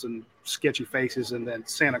goblins and sketchy faces and then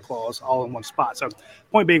Santa Claus all in one spot. So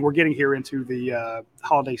point being, we're getting here into the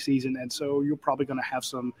holiday season, and so you're probably going to have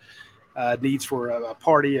some needs for a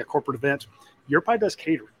party, a corporate event. Your Pie does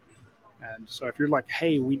catering. And so if you're like,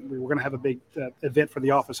 hey, we're going to have a big event for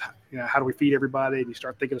the office, how do we feed everybody? And you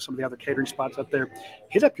start thinking of some of the other catering spots up there,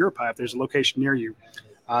 hit up Your Pie if there's a location near you.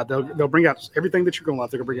 They'll bring out everything that you're going to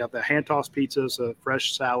love. They're going to bring out the hand-tossed pizzas, the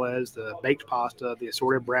fresh salads, the baked pasta, the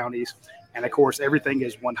assorted brownies. And, of course, everything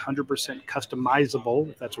is 100%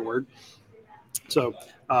 customizable, if that's a word. So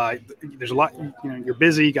there's a lot, you're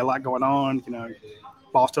busy, you got a lot going on.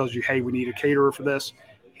 Boss tells you, hey, we need a caterer for this.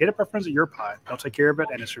 Hit up our friends at Your Pie. They'll take care of it,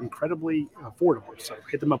 and it's incredibly affordable. So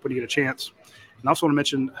hit them up when you get a chance. And I also want to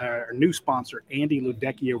mention our new sponsor, Andy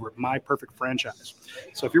Ludecki over at My Perfect Franchise.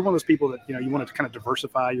 So if you're one of those people that, you want to kind of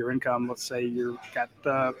diversify your income, let's say you're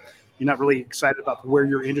not really excited about where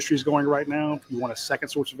your industry is going right now, you want a second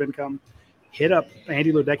source of income, hit up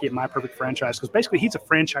Andy Ludecki at My Perfect Franchise, because basically he's a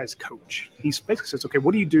franchise coach. He basically says, okay,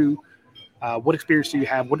 what do you do? What experience do you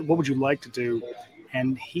have? What would you like to do?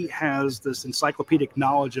 and he has this encyclopedic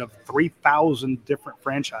knowledge of 3,000 different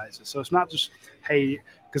franchises. So it's not just, hey,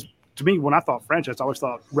 because to me, when I thought franchise, I always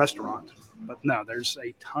thought restaurant. But no, there's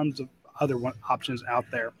a tons of other options out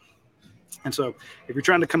there. And so if you're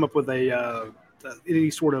trying to come up with any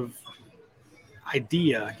sort of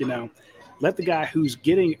idea, let the guy who's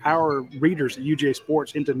getting our readers at UGA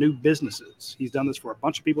Sports into new businesses. He's done this for a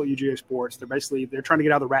bunch of people at UGA Sports. They're trying to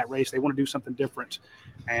get out of the rat race. They want to do something different.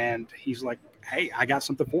 And he's like, hey, I got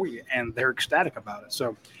something for you. And they're ecstatic about it.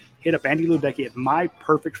 So hit up Andy Ludecki at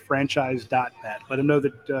myperfectfranchise.net. Let him know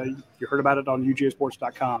that you heard about it on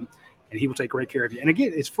UGAsports.com, and he will take great care of you. And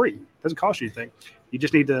again, it's free. It doesn't cost you anything. You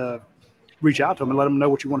just need to reach out to him and let him know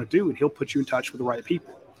what you want to do, and he'll put you in touch with the right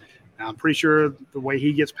people. Now, I'm pretty sure the way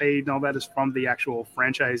he gets paid and all that is from the actual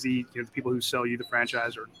franchisee, the people who sell you the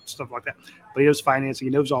franchise or stuff like that. But he knows financing.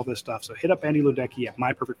 He knows all this stuff. So hit up Andy Ludecki at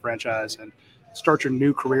My Perfect Franchise and start your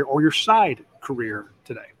new career or your side career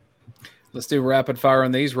today. Let's do rapid fire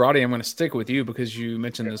on these. Radi, I'm going to stick with you because you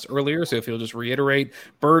mentioned this earlier. So if you'll just reiterate,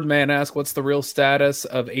 Birdman asked, what's the real status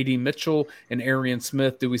of A.D. Mitchell and Arian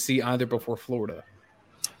Smith? Do we see either before Florida?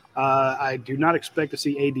 I do not expect to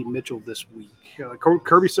see A.D. Mitchell this week.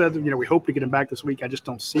 Kirby said, we hope to get him back this week. I just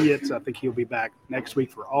don't see it. I think he'll be back next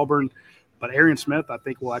week for Auburn. But Arian Smith, I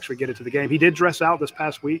think, will actually get into the game. He did dress out this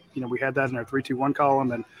past week. We had that in our 3-2-1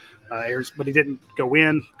 column, and but he didn't go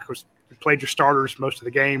in. Of course, he played your starters most of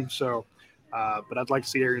the game. So, but I'd like to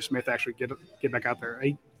see Arian Smith actually get back out there.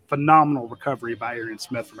 A phenomenal recovery by Arian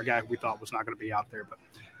Smith from a guy who we thought was not going to be out there. But,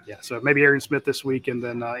 yeah, so maybe Arian Smith this week and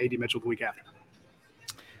then A.D. Mitchell the week after.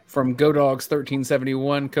 From GoDogs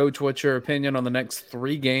 1371, Coach, what's your opinion on the next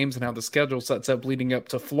 3 games and how the schedule sets up leading up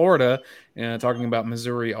to Florida? And talking about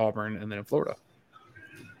Missouri, Auburn, and then Florida.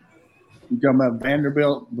 You talking about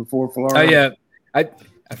Vanderbilt before Florida? Oh yeah, I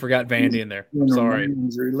forgot Vandy in there. Sorry,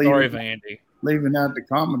 Vandy. Leaving out the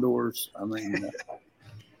Commodores. I mean,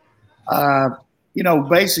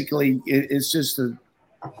 basically it's just a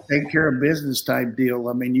take care of business type deal.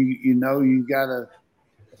 I mean, you got to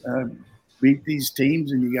beat these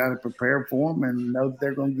teams, and you got to prepare for them and know that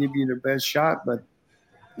they're going to give you their best shot. But,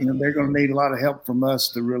 they're going to need a lot of help from us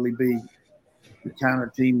to really be the kind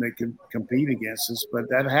of team that can compete against us. But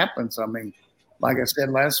that happens. I mean, like I said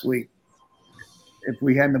last week, if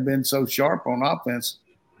we hadn't have been so sharp on offense,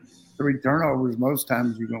 3 turnovers, most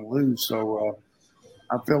times you're going to lose. So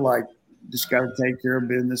I feel like just got to take care of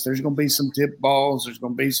business. There's going to be some tip balls. There's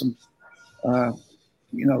going to be some,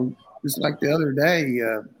 just like the other day,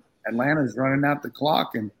 Atlanta's running out the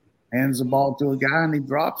clock and hands the ball to a guy and he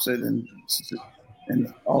drops it, and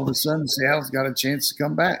all of a sudden Seattle's got a chance to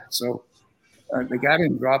come back. So the guy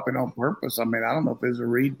didn't drop it on purpose. I mean, I don't know if it's a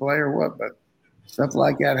read play or what, but stuff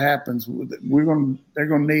like that happens. They're going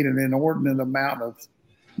to need an inordinate amount of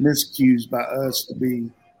miscues by us to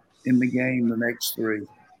be in the game the next 3.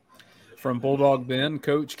 From Bulldog Ben,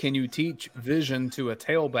 Coach, can you teach vision to a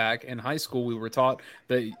tailback? In high school, we were taught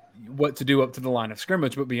that what to do up to the line of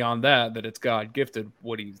scrimmage, but beyond that it's God gifted.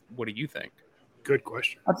 What do you think? Good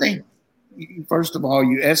question. I think, first of all,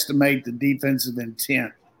 you estimate the defensive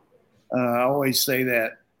intent. I always say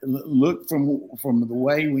that. Look from the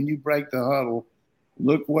way when you break the huddle,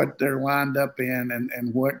 look what they're lined up in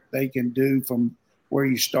and what they can do from where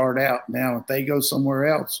you start out. Now, if they go somewhere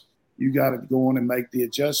else, you got to go on and make the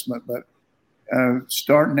adjustment. But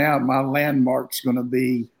starting out, my landmark's going to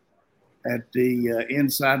be at the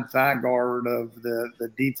inside thigh guard of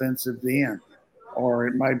the defensive end, or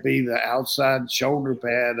it might be the outside shoulder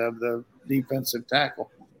pad of the defensive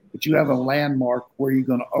tackle. But you have a landmark where you're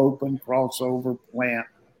going to open, crossover, plant.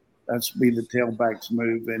 That's be the tailback's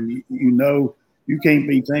move. And you can't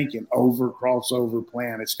be thinking over, crossover,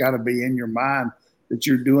 plant. It's got to be in your mind that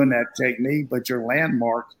you're doing that technique, but your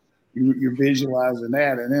landmark, you're visualizing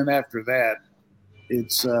that. And then after that,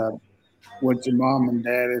 it's what your mom and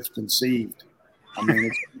dad have conceived. I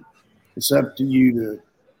mean, it's up to you to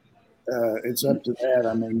it's up to that.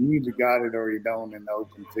 I mean, you either got it or you don't in the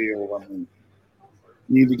open field. I mean,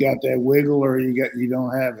 you either got that wiggle or you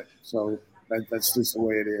don't have it. So that's just the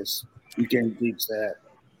way it is. You can't teach that.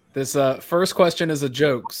 This first question is a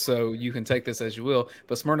joke, so you can take this as you will.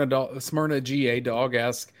 But Smyrna GA Dog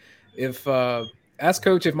asks ask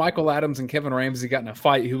Coach if Michael Adams and Kevin Ramsey got in a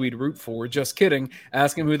fight, who he'd root for. Just kidding.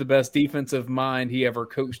 Ask him who the best defensive mind he ever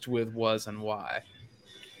coached with was and why.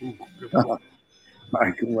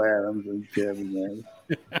 Michael Adams and Kevin Ramsey.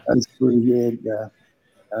 That's pretty good.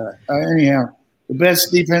 Anyhow, the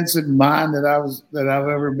best defensive mind that I've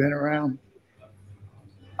ever been around,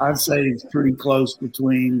 I'd say it's pretty close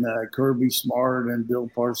between Kirby Smart and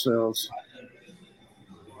Bill Parcells.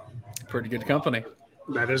 Pretty good company.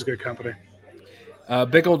 That is good company.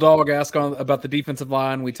 Big Old Dog asked about the defensive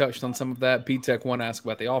line. We touched on some of that. P-Tech1 asked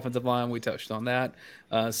about the offensive line. We touched on that.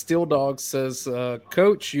 Steel Dog says,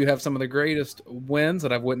 Coach, you have some of the greatest wins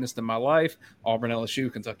that I've witnessed in my life. Auburn,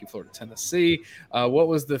 LSU, Kentucky, Florida, Tennessee. What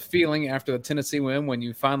was the feeling after the Tennessee win when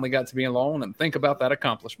you finally got to be alone and think about that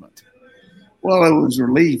accomplishment? Well, it was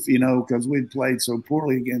relief, because we'd played so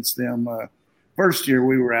poorly against them. First year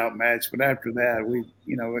we were outmatched, but after that,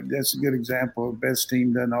 that's a good example. The best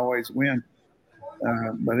team doesn't always win.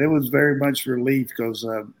 But it was very much relief because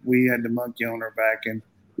we had the monkey on our back, and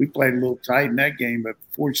we played a little tight in that game. But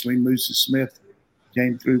fortunately, Musa Smith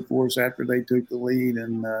came through for us after they took the lead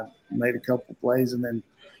and made a couple plays, and then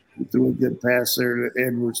we threw a good pass there to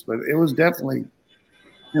Edwards. But it was definitely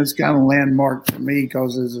it's kind of landmark for me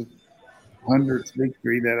because it's a 100th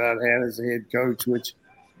victory that I'd had as a head coach, which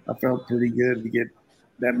I felt pretty good to get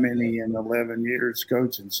that many in 11 years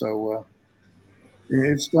coaching. So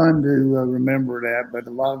it's fun to remember that, but a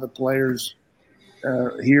lot of the players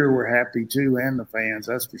here were happy too, and the fans,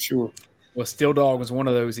 that's for sure. Well, Steel Dog was one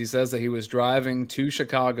of those. He says that he was driving to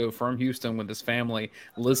Chicago from Houston with his family,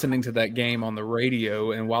 listening to that game on the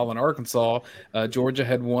radio. And while in Arkansas, Georgia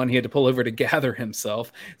had won. He had to pull over to gather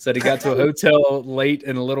himself. Said he got to a hotel late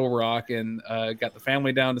in Little Rock and got the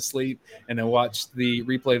family down to sleep and then watched the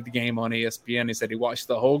replay of the game on ESPN. He said he watched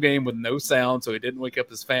the whole game with no sound, so he didn't wake up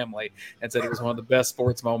his family, and said it was one of the best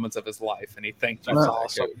sports moments of his life. And he thanked you for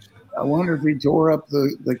that, Coach. I wonder if he tore up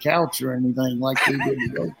the couch or anything like he did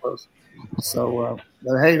in the goalpost. So,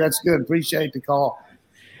 but hey, that's good. Appreciate the call.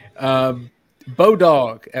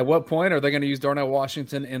 Bodog, at what point are they going to use Darnell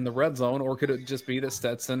Washington in the red zone, or could it just be that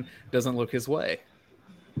Stetson doesn't look his way?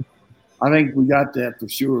 I think we got that for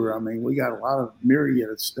sure. I mean, we got a lot of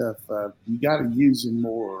myriad of stuff. You got to use him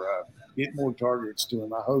more, get more targets to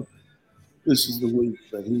him. I hope this is the week,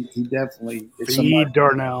 but he definitely – feed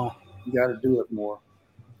Darnell. You got to do it more.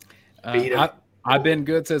 I've been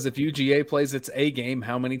good says if UGA plays its A game,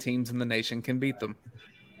 how many teams in the nation can beat them?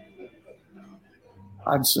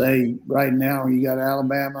 I'd say right now you got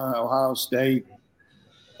Alabama, Ohio State.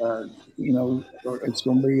 It's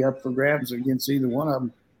going to be up for grabs against either one of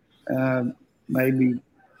them. Maybe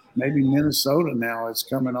Minnesota now is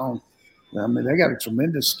coming on. I mean, they got a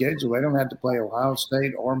tremendous schedule. They don't have to play Ohio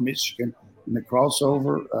State or Michigan in the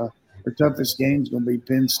crossover. Their toughest game is going to be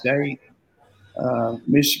Penn State.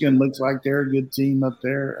 Michigan looks like they're a good team up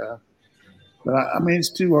there. But, I mean, it's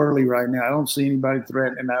too early right now. I don't see anybody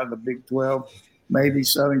threatening out of the Big 12. Maybe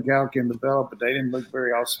Southern Cal can develop, but they didn't look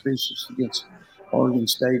very auspicious against Oregon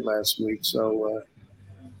State last week. So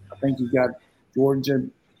I think you got Georgia,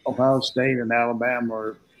 Ohio State, and Alabama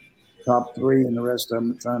are top three, and the rest of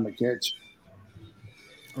them are trying to catch.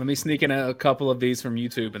 Let me sneak in a couple of these from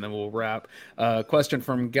YouTube, and then we'll wrap. Question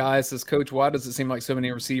from Guy says, Coach, why does it seem like so many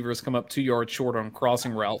receivers come up 2 yards short on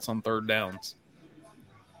crossing routes on third downs?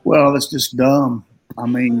 Well, it's just dumb. I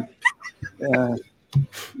mean,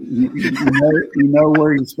 you know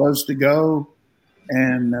where you're supposed to go,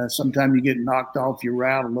 and sometimes you get knocked off your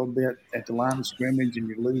route a little bit at the line of scrimmage, and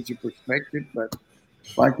you lose your perspective. But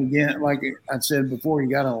like I said before, you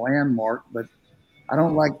got a landmark, but I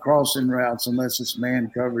don't like crossing routes unless it's man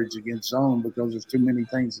coverage against zone because there's too many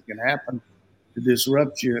things that can happen to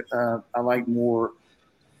disrupt you. I like more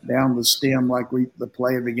down the stem, like the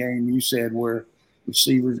play of the game you said, where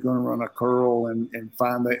receiver's going to run a curl and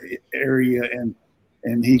find the area,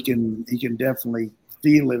 and he can definitely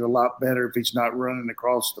feel it a lot better if he's not running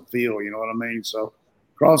across the field. You know what I mean? So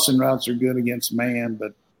crossing routes are good against man,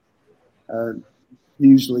 but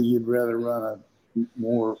usually you'd rather run a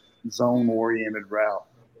more zone-oriented route.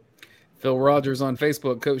 Phil Rogers on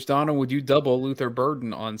Facebook. Coach Donnan, would you double Luther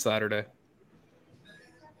Burden on Saturday?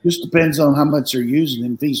 Just depends on how much they're using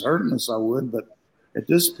him. If he's hurting us, I would. But at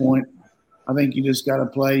this point, I think you just got to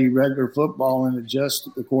play regular football and adjust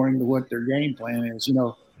according to what their game plan is.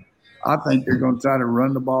 I think they're going to try to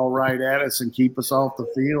run the ball right at us and keep us off the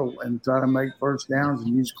field and try to make first downs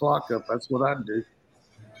and use clock up. That's what I'd do.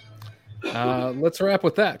 Let's wrap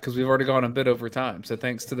with that because we've already gone a bit over time. So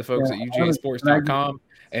thanks to the folks at UGASports.com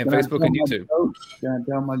and Facebook and YouTube. Can I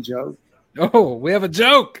tell my joke? Oh, we have a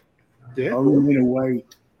joke. Yeah. Oh, we need to wait.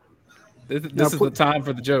 This is the time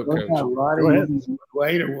for the joke, Coach. Radi,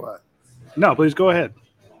 wait or what? No, please go ahead.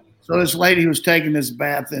 So this lady was taking this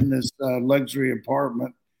bath in this luxury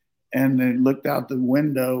apartment, and they looked out the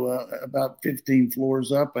window about 15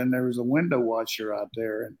 floors up, and there was a window washer out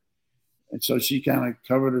there. And so she kind of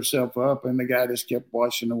covered herself up, and the guy just kept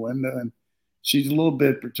washing the window. And she's a little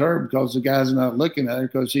bit perturbed because the guy's not looking at her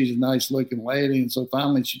because she's a nice-looking lady. And so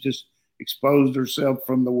finally she just exposed herself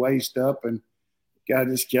from the waist up, and the guy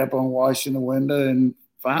just kept on washing the window. And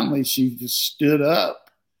finally she just stood up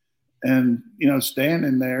and,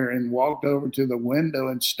 standing there and walked over to the window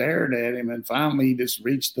and stared at him. And finally he just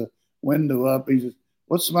reached the window up. He said,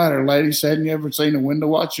 "What's the matter, lady? Hadn't you ever seen a window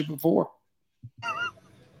watcher before?"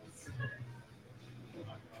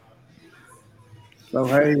 So,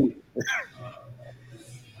 hey,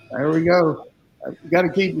 there we go. You got to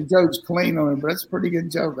keep the jokes clean on it, but that's a pretty good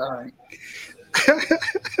joke, all right.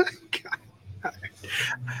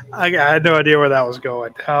 I had no idea where that was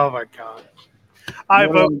going. Oh, my God. I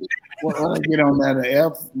vote. Well, I get on that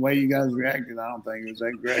F way you guys reacted. I don't think it was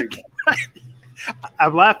that great.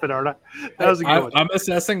 I'm laughing, aren't I? That was a good one. I'm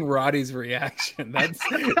assessing Roddy's reaction. That's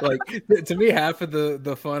like, to me, half of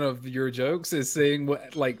the fun of your jokes is seeing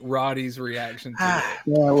what Roddy's reaction to it.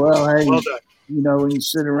 Yeah, well, hey, when you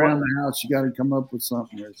sit around the house, you got to come up with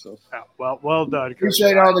something here. So, well done.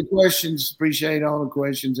 Appreciate all the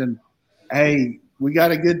questions. And hey, we got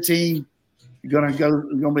a good team. We're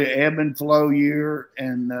gonna be an ebb and flow year,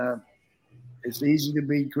 and it's easy to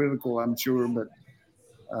be critical, I'm sure, but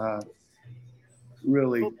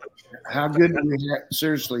really, how good do we have?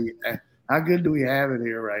 Seriously, how good do we have it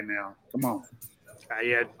here right now? Come on.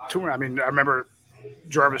 Yeah, I remember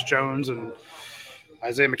Jarvis Jones and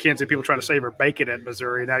Isaiah McKenzie, people trying to save her bacon at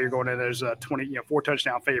Missouri. Now you're going in as 4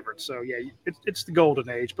 touchdown favorites. So yeah, it's the golden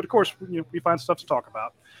age. But of course, we find stuff to talk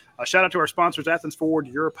about. Shout out to our sponsors: Athens Ford,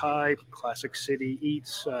 Europe High, Classic City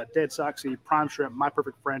Eats, Dead Soxy, Prime Shrimp, My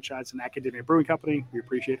Perfect Franchise, and Academia Brewing Company. We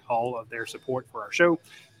appreciate all of their support for our show.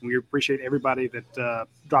 We appreciate everybody that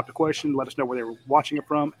dropped a question, let us know where they were watching it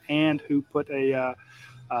from, and who put in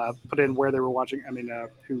where they were watching.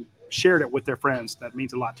 Who shared it with their friends. That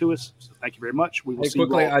means a lot to us. So thank you very much. We will see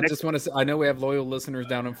quickly. You all I just want to say, I know we have loyal listeners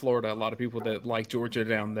down in Florida. A lot of people that like Georgia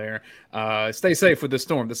down there. Stay safe with the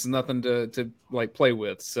storm. This is nothing to play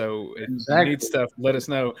with. So if you need stuff, let us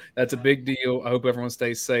know. That's a big deal. I hope everyone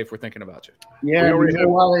stays safe. We're thinking about you. Yeah, you know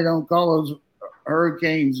why they don't call those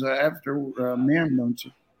hurricanes after men, don't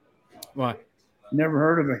you? Why? Never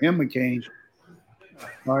heard of a hurricane.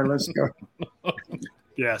 All right, let's go.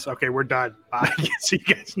 Yes. Okay, we're done. Bye. See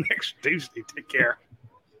you guys next Tuesday. Take care.